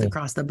growth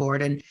across the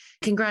board, and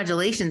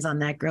congratulations on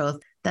that growth.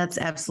 That's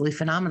absolutely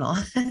phenomenal.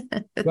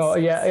 Well,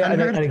 yeah.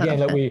 And again,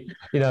 like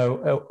you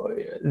know,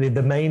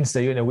 the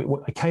mainstay, you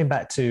know, I came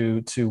back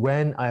to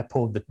when I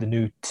pulled the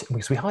new,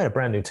 because we hired a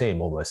brand new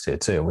team almost here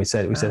too. And we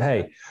said,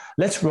 hey,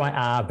 let's write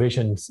our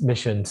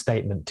mission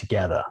statement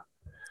together.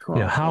 Cool.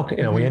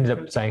 You know, we ended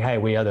up saying, hey,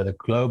 we are the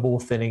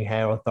global thinning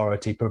hair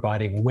authority,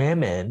 providing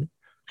women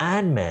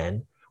and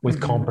men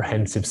with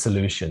comprehensive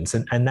solutions.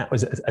 And that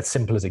was as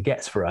simple as it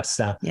gets for us.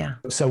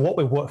 So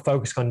what we're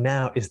focused on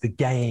now is the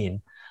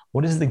gain.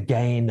 What is the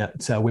gain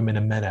that women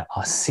and men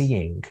are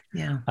seeing?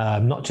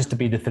 Not just to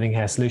be the thinning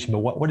hair solution,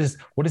 but what is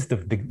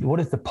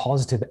the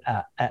positive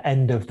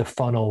end of the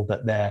funnel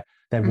that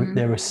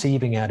they're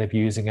receiving out of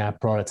using our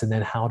products, and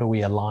then how do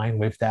we align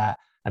with that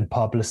and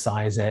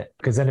publicize it?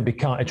 Because then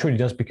it truly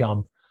does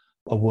become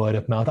a word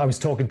of mouth. I was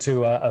talking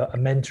to a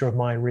mentor of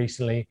mine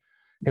recently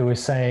who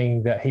was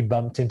saying that he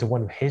bumped into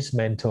one of his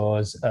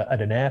mentors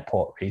at an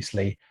airport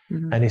recently,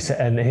 and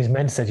his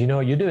mentor said, you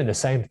know, you're doing the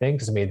same thing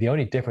as me. The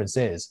only difference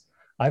is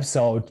I've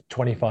sold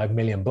 25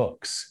 million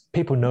books.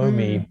 People know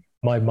me,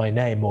 my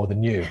name more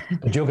than you,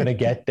 but you're going to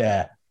get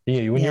there When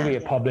you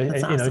get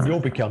published, awesome. You'll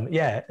become,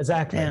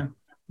 exactly.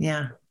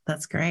 Yeah,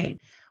 that's great.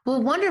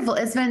 Well, wonderful.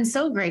 It's been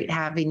so great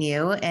having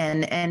you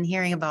and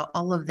hearing about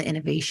all of the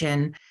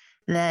innovation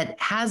that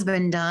has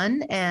been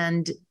done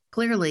and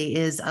clearly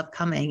is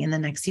upcoming in the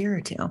next year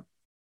or two.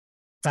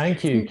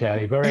 Thank you,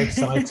 Kelly. Very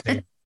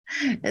exciting.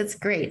 It's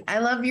great. I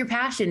love your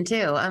passion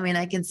too. I mean,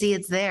 I can see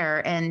it's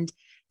there. And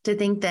to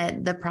think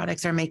that the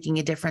products are making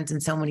a difference in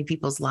so many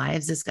people's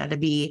lives, it's got to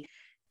be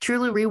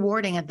truly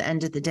rewarding at the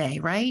end of the day,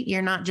 right?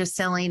 You're not just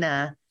selling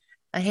a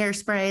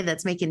hairspray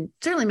that's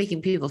certainly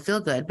making people feel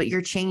good, but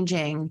you're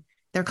changing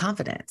their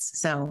confidence.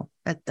 So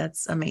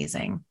that's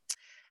amazing.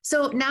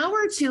 So now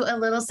we're to a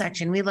little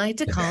section we like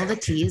to call the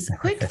T's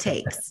Quick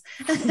Takes.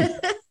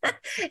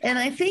 And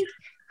I think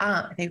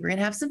we're going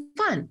to have some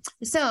fun.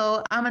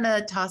 So I'm going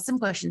to toss some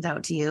questions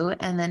out to you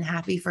and then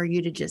happy for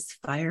you to just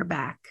fire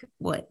back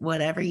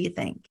whatever you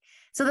think.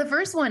 So the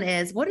first one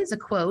is, what is a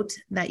quote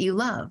that you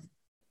love?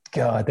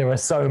 God, there are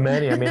so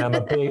many. I mean,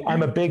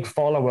 I'm a big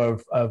follower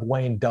of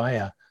Wayne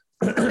Dyer.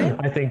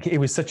 I think he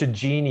was such a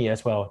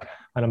genius. Well,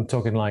 and I'm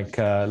talking like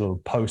a little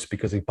post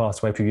because he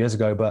passed away a few years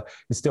ago, but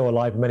he's still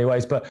alive in many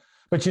ways. But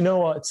you know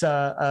what?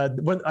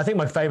 I think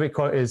my favorite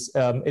quote is,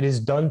 "It is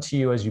done to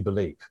you as you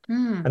believe."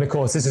 And of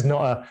course, this is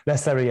not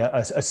necessarily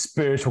a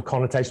spiritual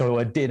connotation, although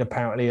it did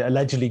apparently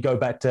allegedly go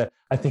back to,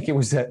 I think it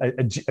was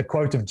a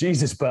quote of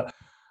Jesus, but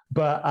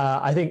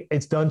I think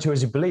it's done to you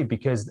as you believe,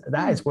 because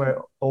that is where it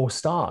all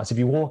starts. If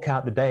you walk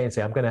out the day and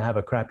say, I'm going to have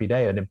a crappy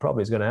day, and it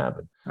probably is going to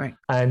happen. Right.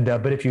 And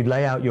but if you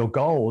lay out your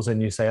goals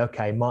and you say,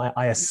 okay,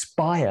 I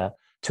aspire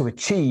to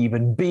achieve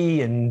and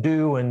be and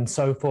do and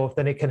so forth,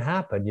 then it can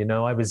happen. You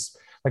know, I was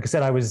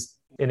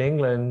in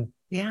England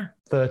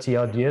 30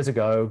 odd years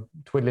ago,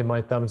 twiddling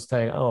my thumbs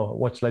saying, oh,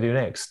 what shall I do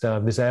next?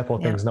 This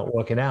airport thing's not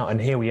working out.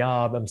 And here we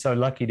are. I'm so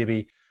lucky to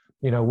be,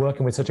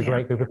 working with such a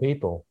great group of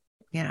people.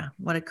 Yeah.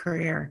 What a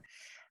career.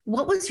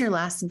 What was your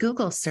last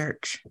Google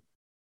search?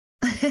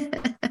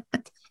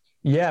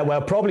 Yeah,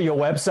 well, probably your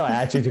website,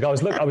 actually.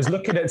 I was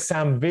looking at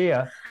Sam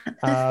Villa.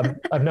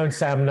 I've known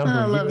Sam a number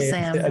of years.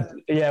 I love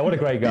Sam. Yeah, what a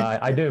great guy.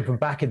 I knew him from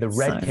back in the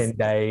Redken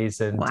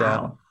days. And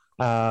wow.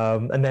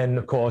 And then,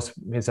 of course,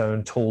 his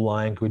own tool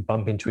line. We'd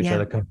bump into each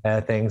other,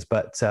 compare things.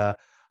 But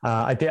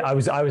I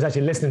was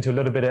actually listening to a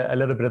little bit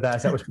of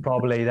that. So that was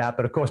probably that.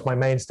 But of course, my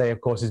mainstay, of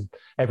course, is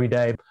every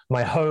day.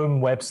 My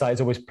home website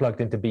is always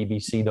plugged into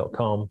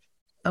bbc.com.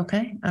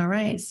 Okay. All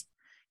right.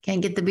 Can't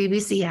get the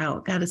BBC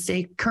out. Got to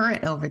stay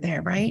current over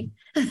there, right?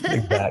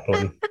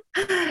 Exactly.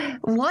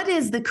 What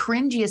is the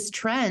cringiest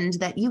trend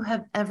that you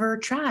have ever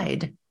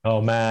tried?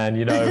 Oh man,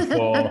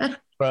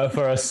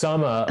 for a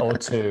summer or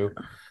two,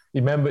 I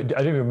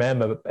don't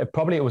remember, but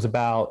probably it was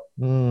about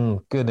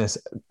around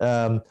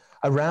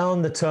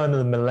the turn of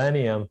the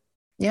millennium.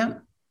 Yeah.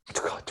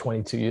 God,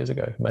 22 years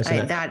ago.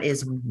 That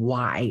is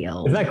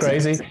wild. Isn't that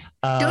crazy?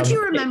 Don't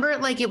you remember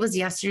it like it was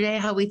yesterday,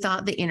 how we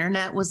thought the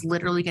internet was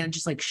literally going to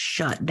just like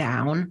shut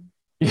down?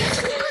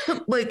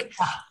 Like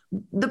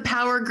the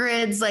power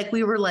grids, like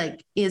we were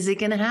like, is it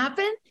going to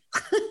happen?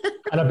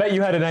 And I bet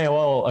you had an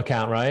AOL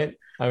account, right?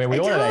 I mean, we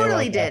all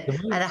totally did.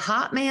 I had a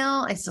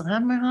Hotmail. I still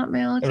have my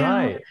Hotmail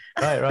account.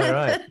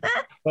 Right.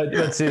 But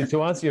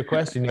to answer your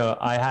question,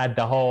 I had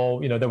the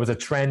whole, there was a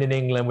trend in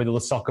England with all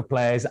the soccer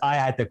players. I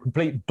had the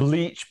complete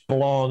bleach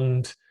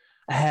blonde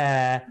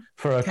hair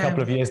for a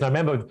couple of years. And I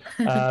remember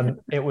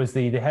it was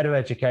the head of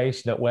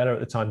education at Weller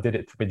at the time did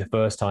it for me the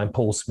first time,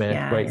 Paul Smith,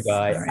 great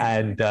guy. Right.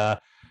 And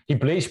he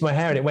bleached my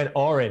hair and it went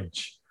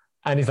orange.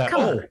 And he's like,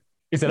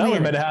 he said, that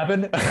wasn't meant to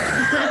happen.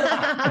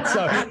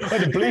 So I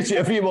had to bleach it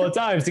a few more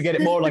times to get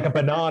it more like a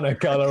banana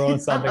color or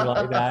something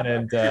like that.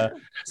 And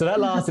so that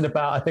lasted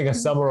about, I think, a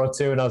summer or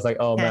two. And I was like,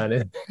 oh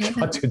man, I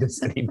can't do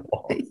this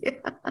anymore.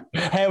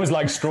 Hair was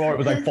like straw. It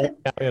was like falling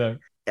out,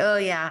 Oh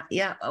yeah.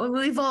 Yeah.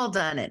 We've all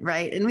done it.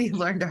 Right. And we've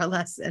learned our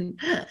lesson.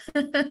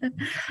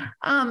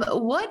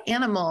 What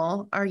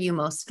animal are you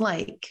most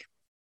like?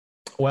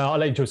 Well, I'll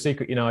let you into a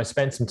secret. I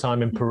spent some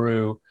time in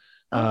Peru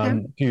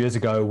a few years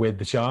ago with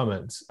the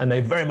shamans, and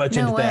they're very much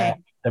into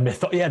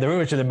they're very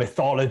much into the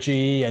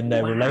mythology and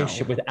their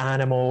relationship with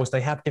animals.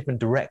 They have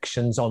different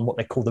directions on what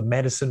they call the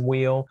medicine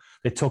wheel.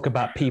 They talk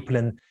about people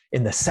in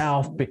the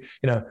South,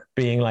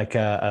 being like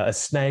a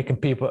snake,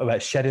 and people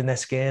about shedding their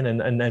skin,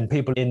 and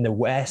people in the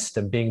West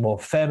and being more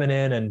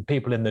feminine, and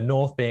people in the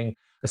North being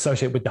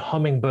associated with the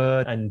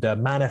hummingbird and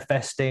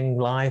manifesting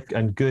life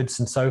and goods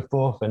and so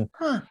forth. And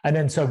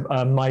then so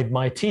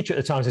my teacher at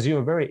the time says,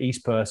 you're a very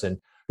East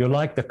person. You're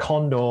like the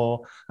condor.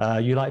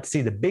 You like to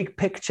see the big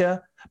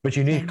picture, but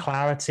you need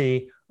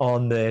clarity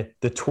on the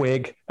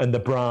twig and the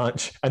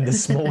branch and the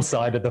small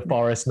side of the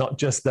forest, not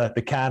just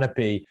the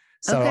canopy.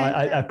 So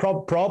I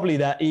probably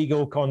that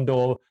eagle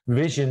condor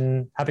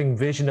vision, having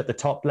vision at the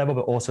top level,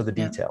 but also the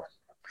detail.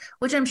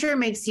 Which I'm sure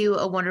makes you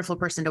a wonderful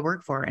person to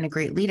work for and a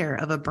great leader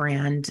of a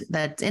brand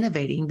that's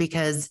innovating,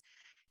 because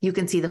you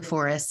can see the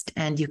forest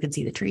and you can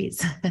see the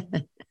trees.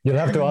 You'll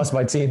have to ask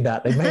my team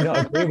that. They may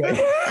not agree with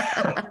you.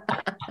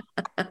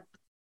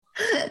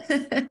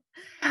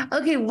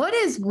 Okay, what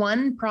is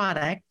one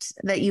product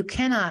that you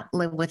cannot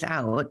live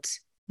without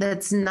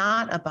that's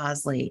not a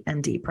Bosley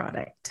MD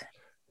product?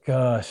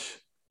 Gosh,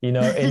 in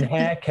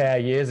hair care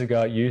years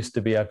ago, it used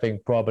to be, I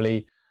think,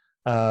 probably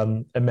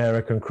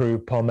American Crew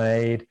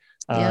pomade.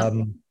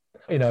 In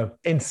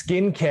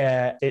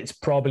skincare, it's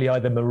probably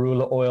either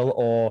marula oil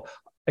or,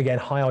 again,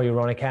 high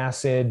hyaluronic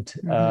acid.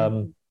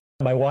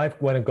 My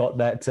wife went and got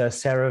that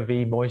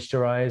CeraVe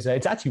moisturizer.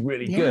 It's actually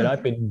really good.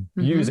 I've been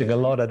using a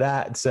lot of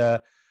that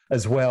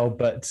as well.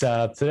 But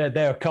so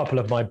there are a couple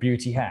of my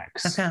beauty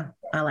hacks. Okay,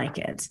 I like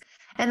it.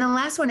 And the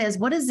last one is,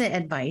 what is the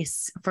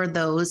advice for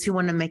those who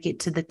want to make it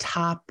to the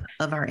top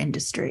of our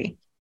industry?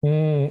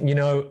 A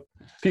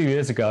few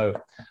years ago,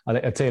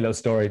 I'll tell you a little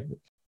story.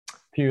 A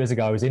few years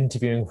ago, I was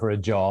interviewing for a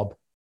job,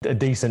 a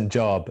decent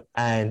job,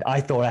 and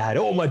I thought I had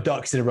all my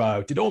ducks in a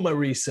row, did all my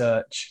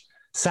research,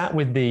 sat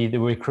with the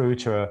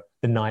recruiter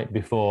the night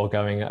before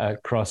going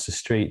across the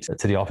street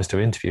to the office to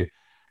interview.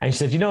 And she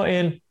said,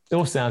 Ian, it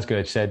all sounds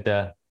good. She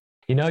said,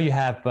 you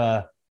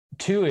have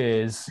 2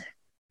 ears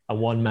and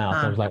 1 mouth.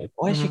 I was like,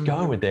 where is she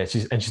going with this?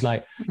 She's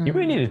like, you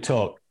really need to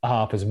talk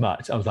half as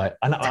much. I was like,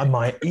 and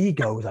my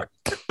ego was like,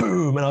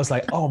 boom. And I was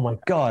like, oh my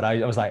God.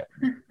 I was like,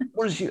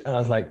 what is you? And I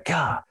was like,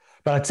 God.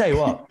 But I tell you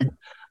what,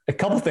 a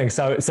couple of things.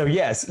 So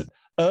yes,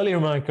 earlier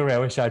in my career, I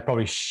wish I'd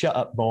probably shut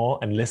up more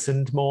and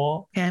listened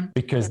more,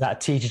 because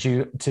that teaches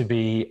you to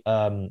be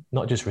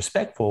not just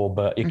respectful,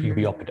 but you can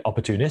be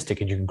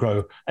opportunistic, and you can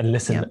grow and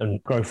listen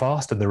and grow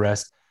faster than the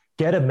rest.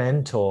 Get a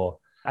mentor.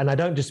 And I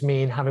don't just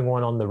mean having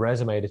one on the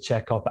resume to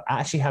check off, but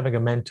actually having a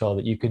mentor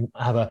that you can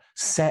have a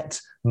set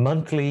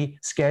monthly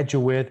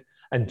schedule with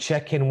and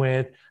check in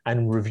with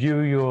and review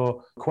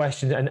your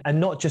questions. And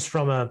not just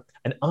from an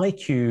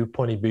IQ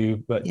point of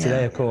view, but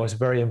today, of course,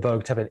 very in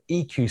vogue to have an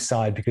EQ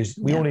side, because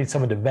we all need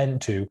someone to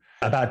vent to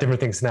about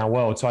different things in our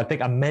world. So I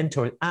think a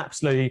mentor is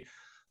absolutely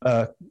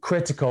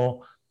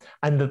critical.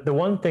 And the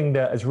one thing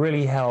that has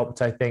really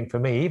helped, I think, for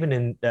me, even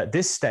in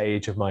this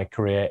stage of my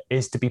career,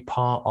 is to be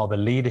part of a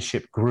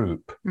leadership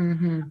group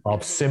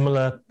of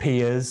similar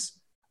peers,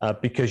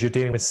 because you're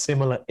dealing with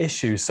similar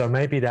issues. So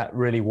maybe that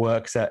really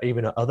works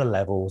even at other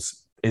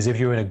levels, is if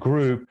you're in a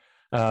group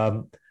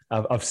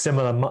of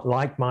similar,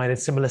 like-minded,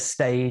 similar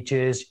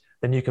stages,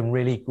 then you can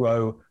really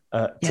grow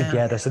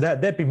together. So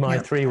that'd be my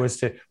 3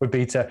 would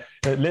be to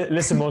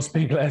listen more,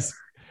 speak less,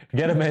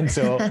 get a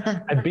mentor,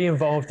 and be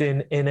involved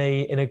in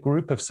a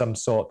group of some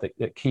sort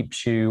that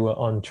keeps you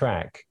on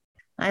track.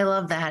 I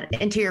love that.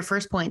 And to your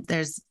first point,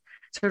 there's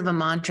sort of a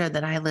mantra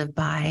that I live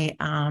by,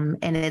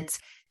 and it's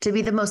to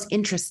be the most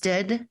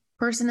interested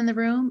person in the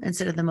room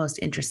instead of the most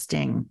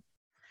interesting.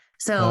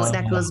 So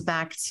that goes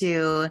back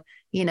to,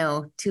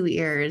 2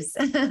 ears,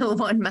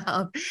 1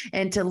 mouth,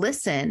 and to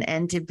listen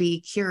and to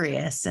be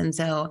curious. And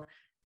so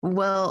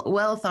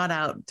well thought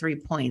out 3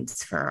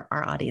 points for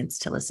our audience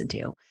to listen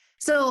to.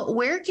 So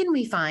where can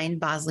we find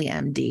Bosley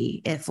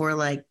MD? If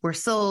we're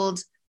sold,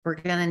 we're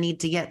going to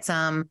need to get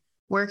some,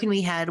 where can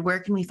we head? Where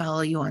can we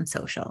follow you on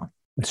social?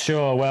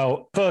 Sure.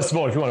 Well, first of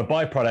all, if you want to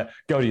buy product,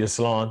 go to your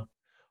salon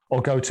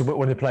or go to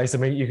one of the places. I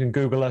mean, you can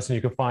Google us and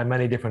you can find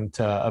many different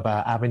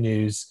about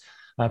avenues.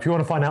 If you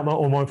want to find out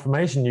more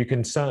information, you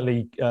can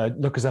certainly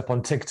look us up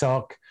on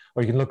TikTok,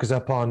 or you can look us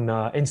up on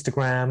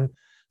Instagram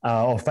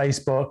or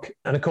Facebook.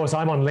 And of course,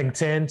 I'm on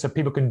LinkedIn, so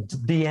people can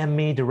DM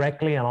me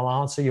directly and I'll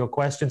answer your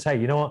questions.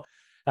 Hey, you know what?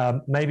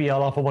 Maybe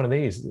I'll offer one of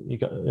these.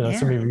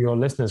 Some of your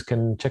listeners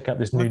can check out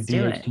this new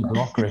DHT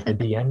blocker if they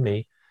DM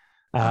me.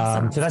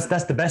 Awesome. So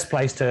that's the best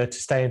place to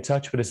stay in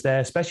touch with us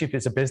there, especially if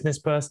it's a business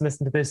person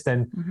listening to this,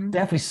 then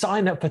definitely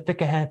sign up for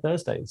Thicker Hair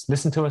Thursdays.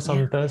 Listen to us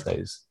on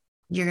Thursdays.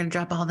 You're going to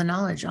drop all the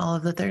knowledge all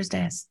of the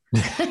Thursdays.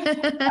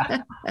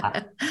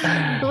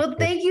 Well,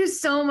 thank you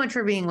so much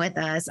for being with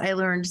us. I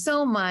learned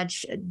so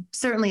much,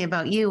 certainly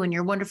about you and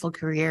your wonderful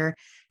career,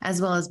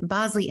 as well as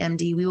Bosley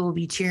MD. We will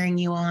be cheering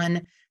you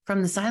on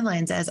from the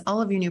sidelines as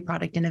all of your new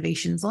product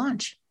innovations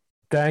launch.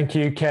 Thank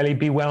you, Kelly.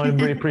 Be well,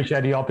 and really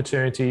appreciate the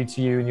opportunity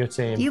to you and your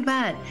team. You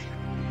bet.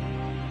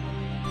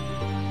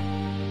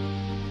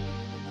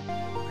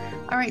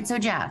 All right. So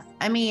Jeff,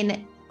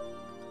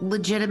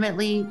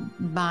 legitimately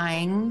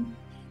buying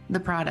the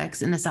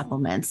products and the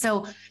supplements.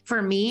 So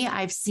for me,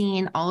 I've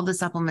seen all of the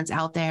supplements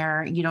out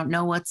there. You don't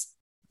know what's,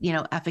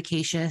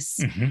 efficacious.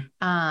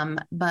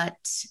 But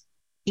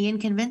Ian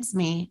convinced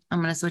me I'm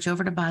going to switch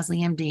over to Bosley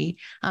MD.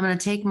 I'm going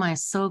to take my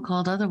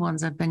so-called other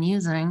ones I've been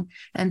using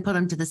and put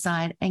them to the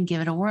side and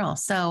give it a whirl.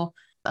 So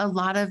a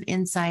lot of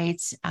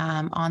insights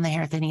on the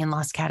hair thinning and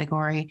loss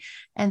category.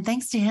 And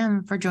thanks to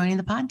him for joining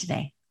the pod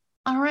today.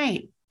 All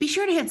right. Be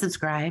sure to hit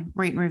subscribe,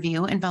 rate and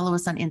review, and follow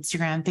us on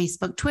Instagram,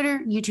 Facebook, Twitter,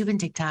 YouTube, and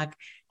TikTok.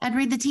 And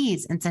read the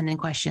tease and send in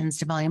questions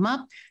to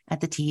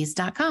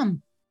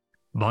volumeup@thetease.com.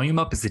 Volume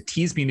Up is a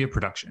Tease Media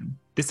production.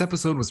 This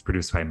episode was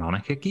produced by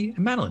Monica Hickey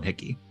and Madeline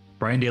Hickey.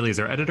 Brian Daly is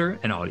our editor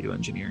and audio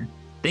engineer.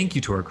 Thank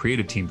you to our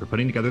creative team for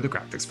putting together the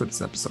graphics for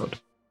this episode.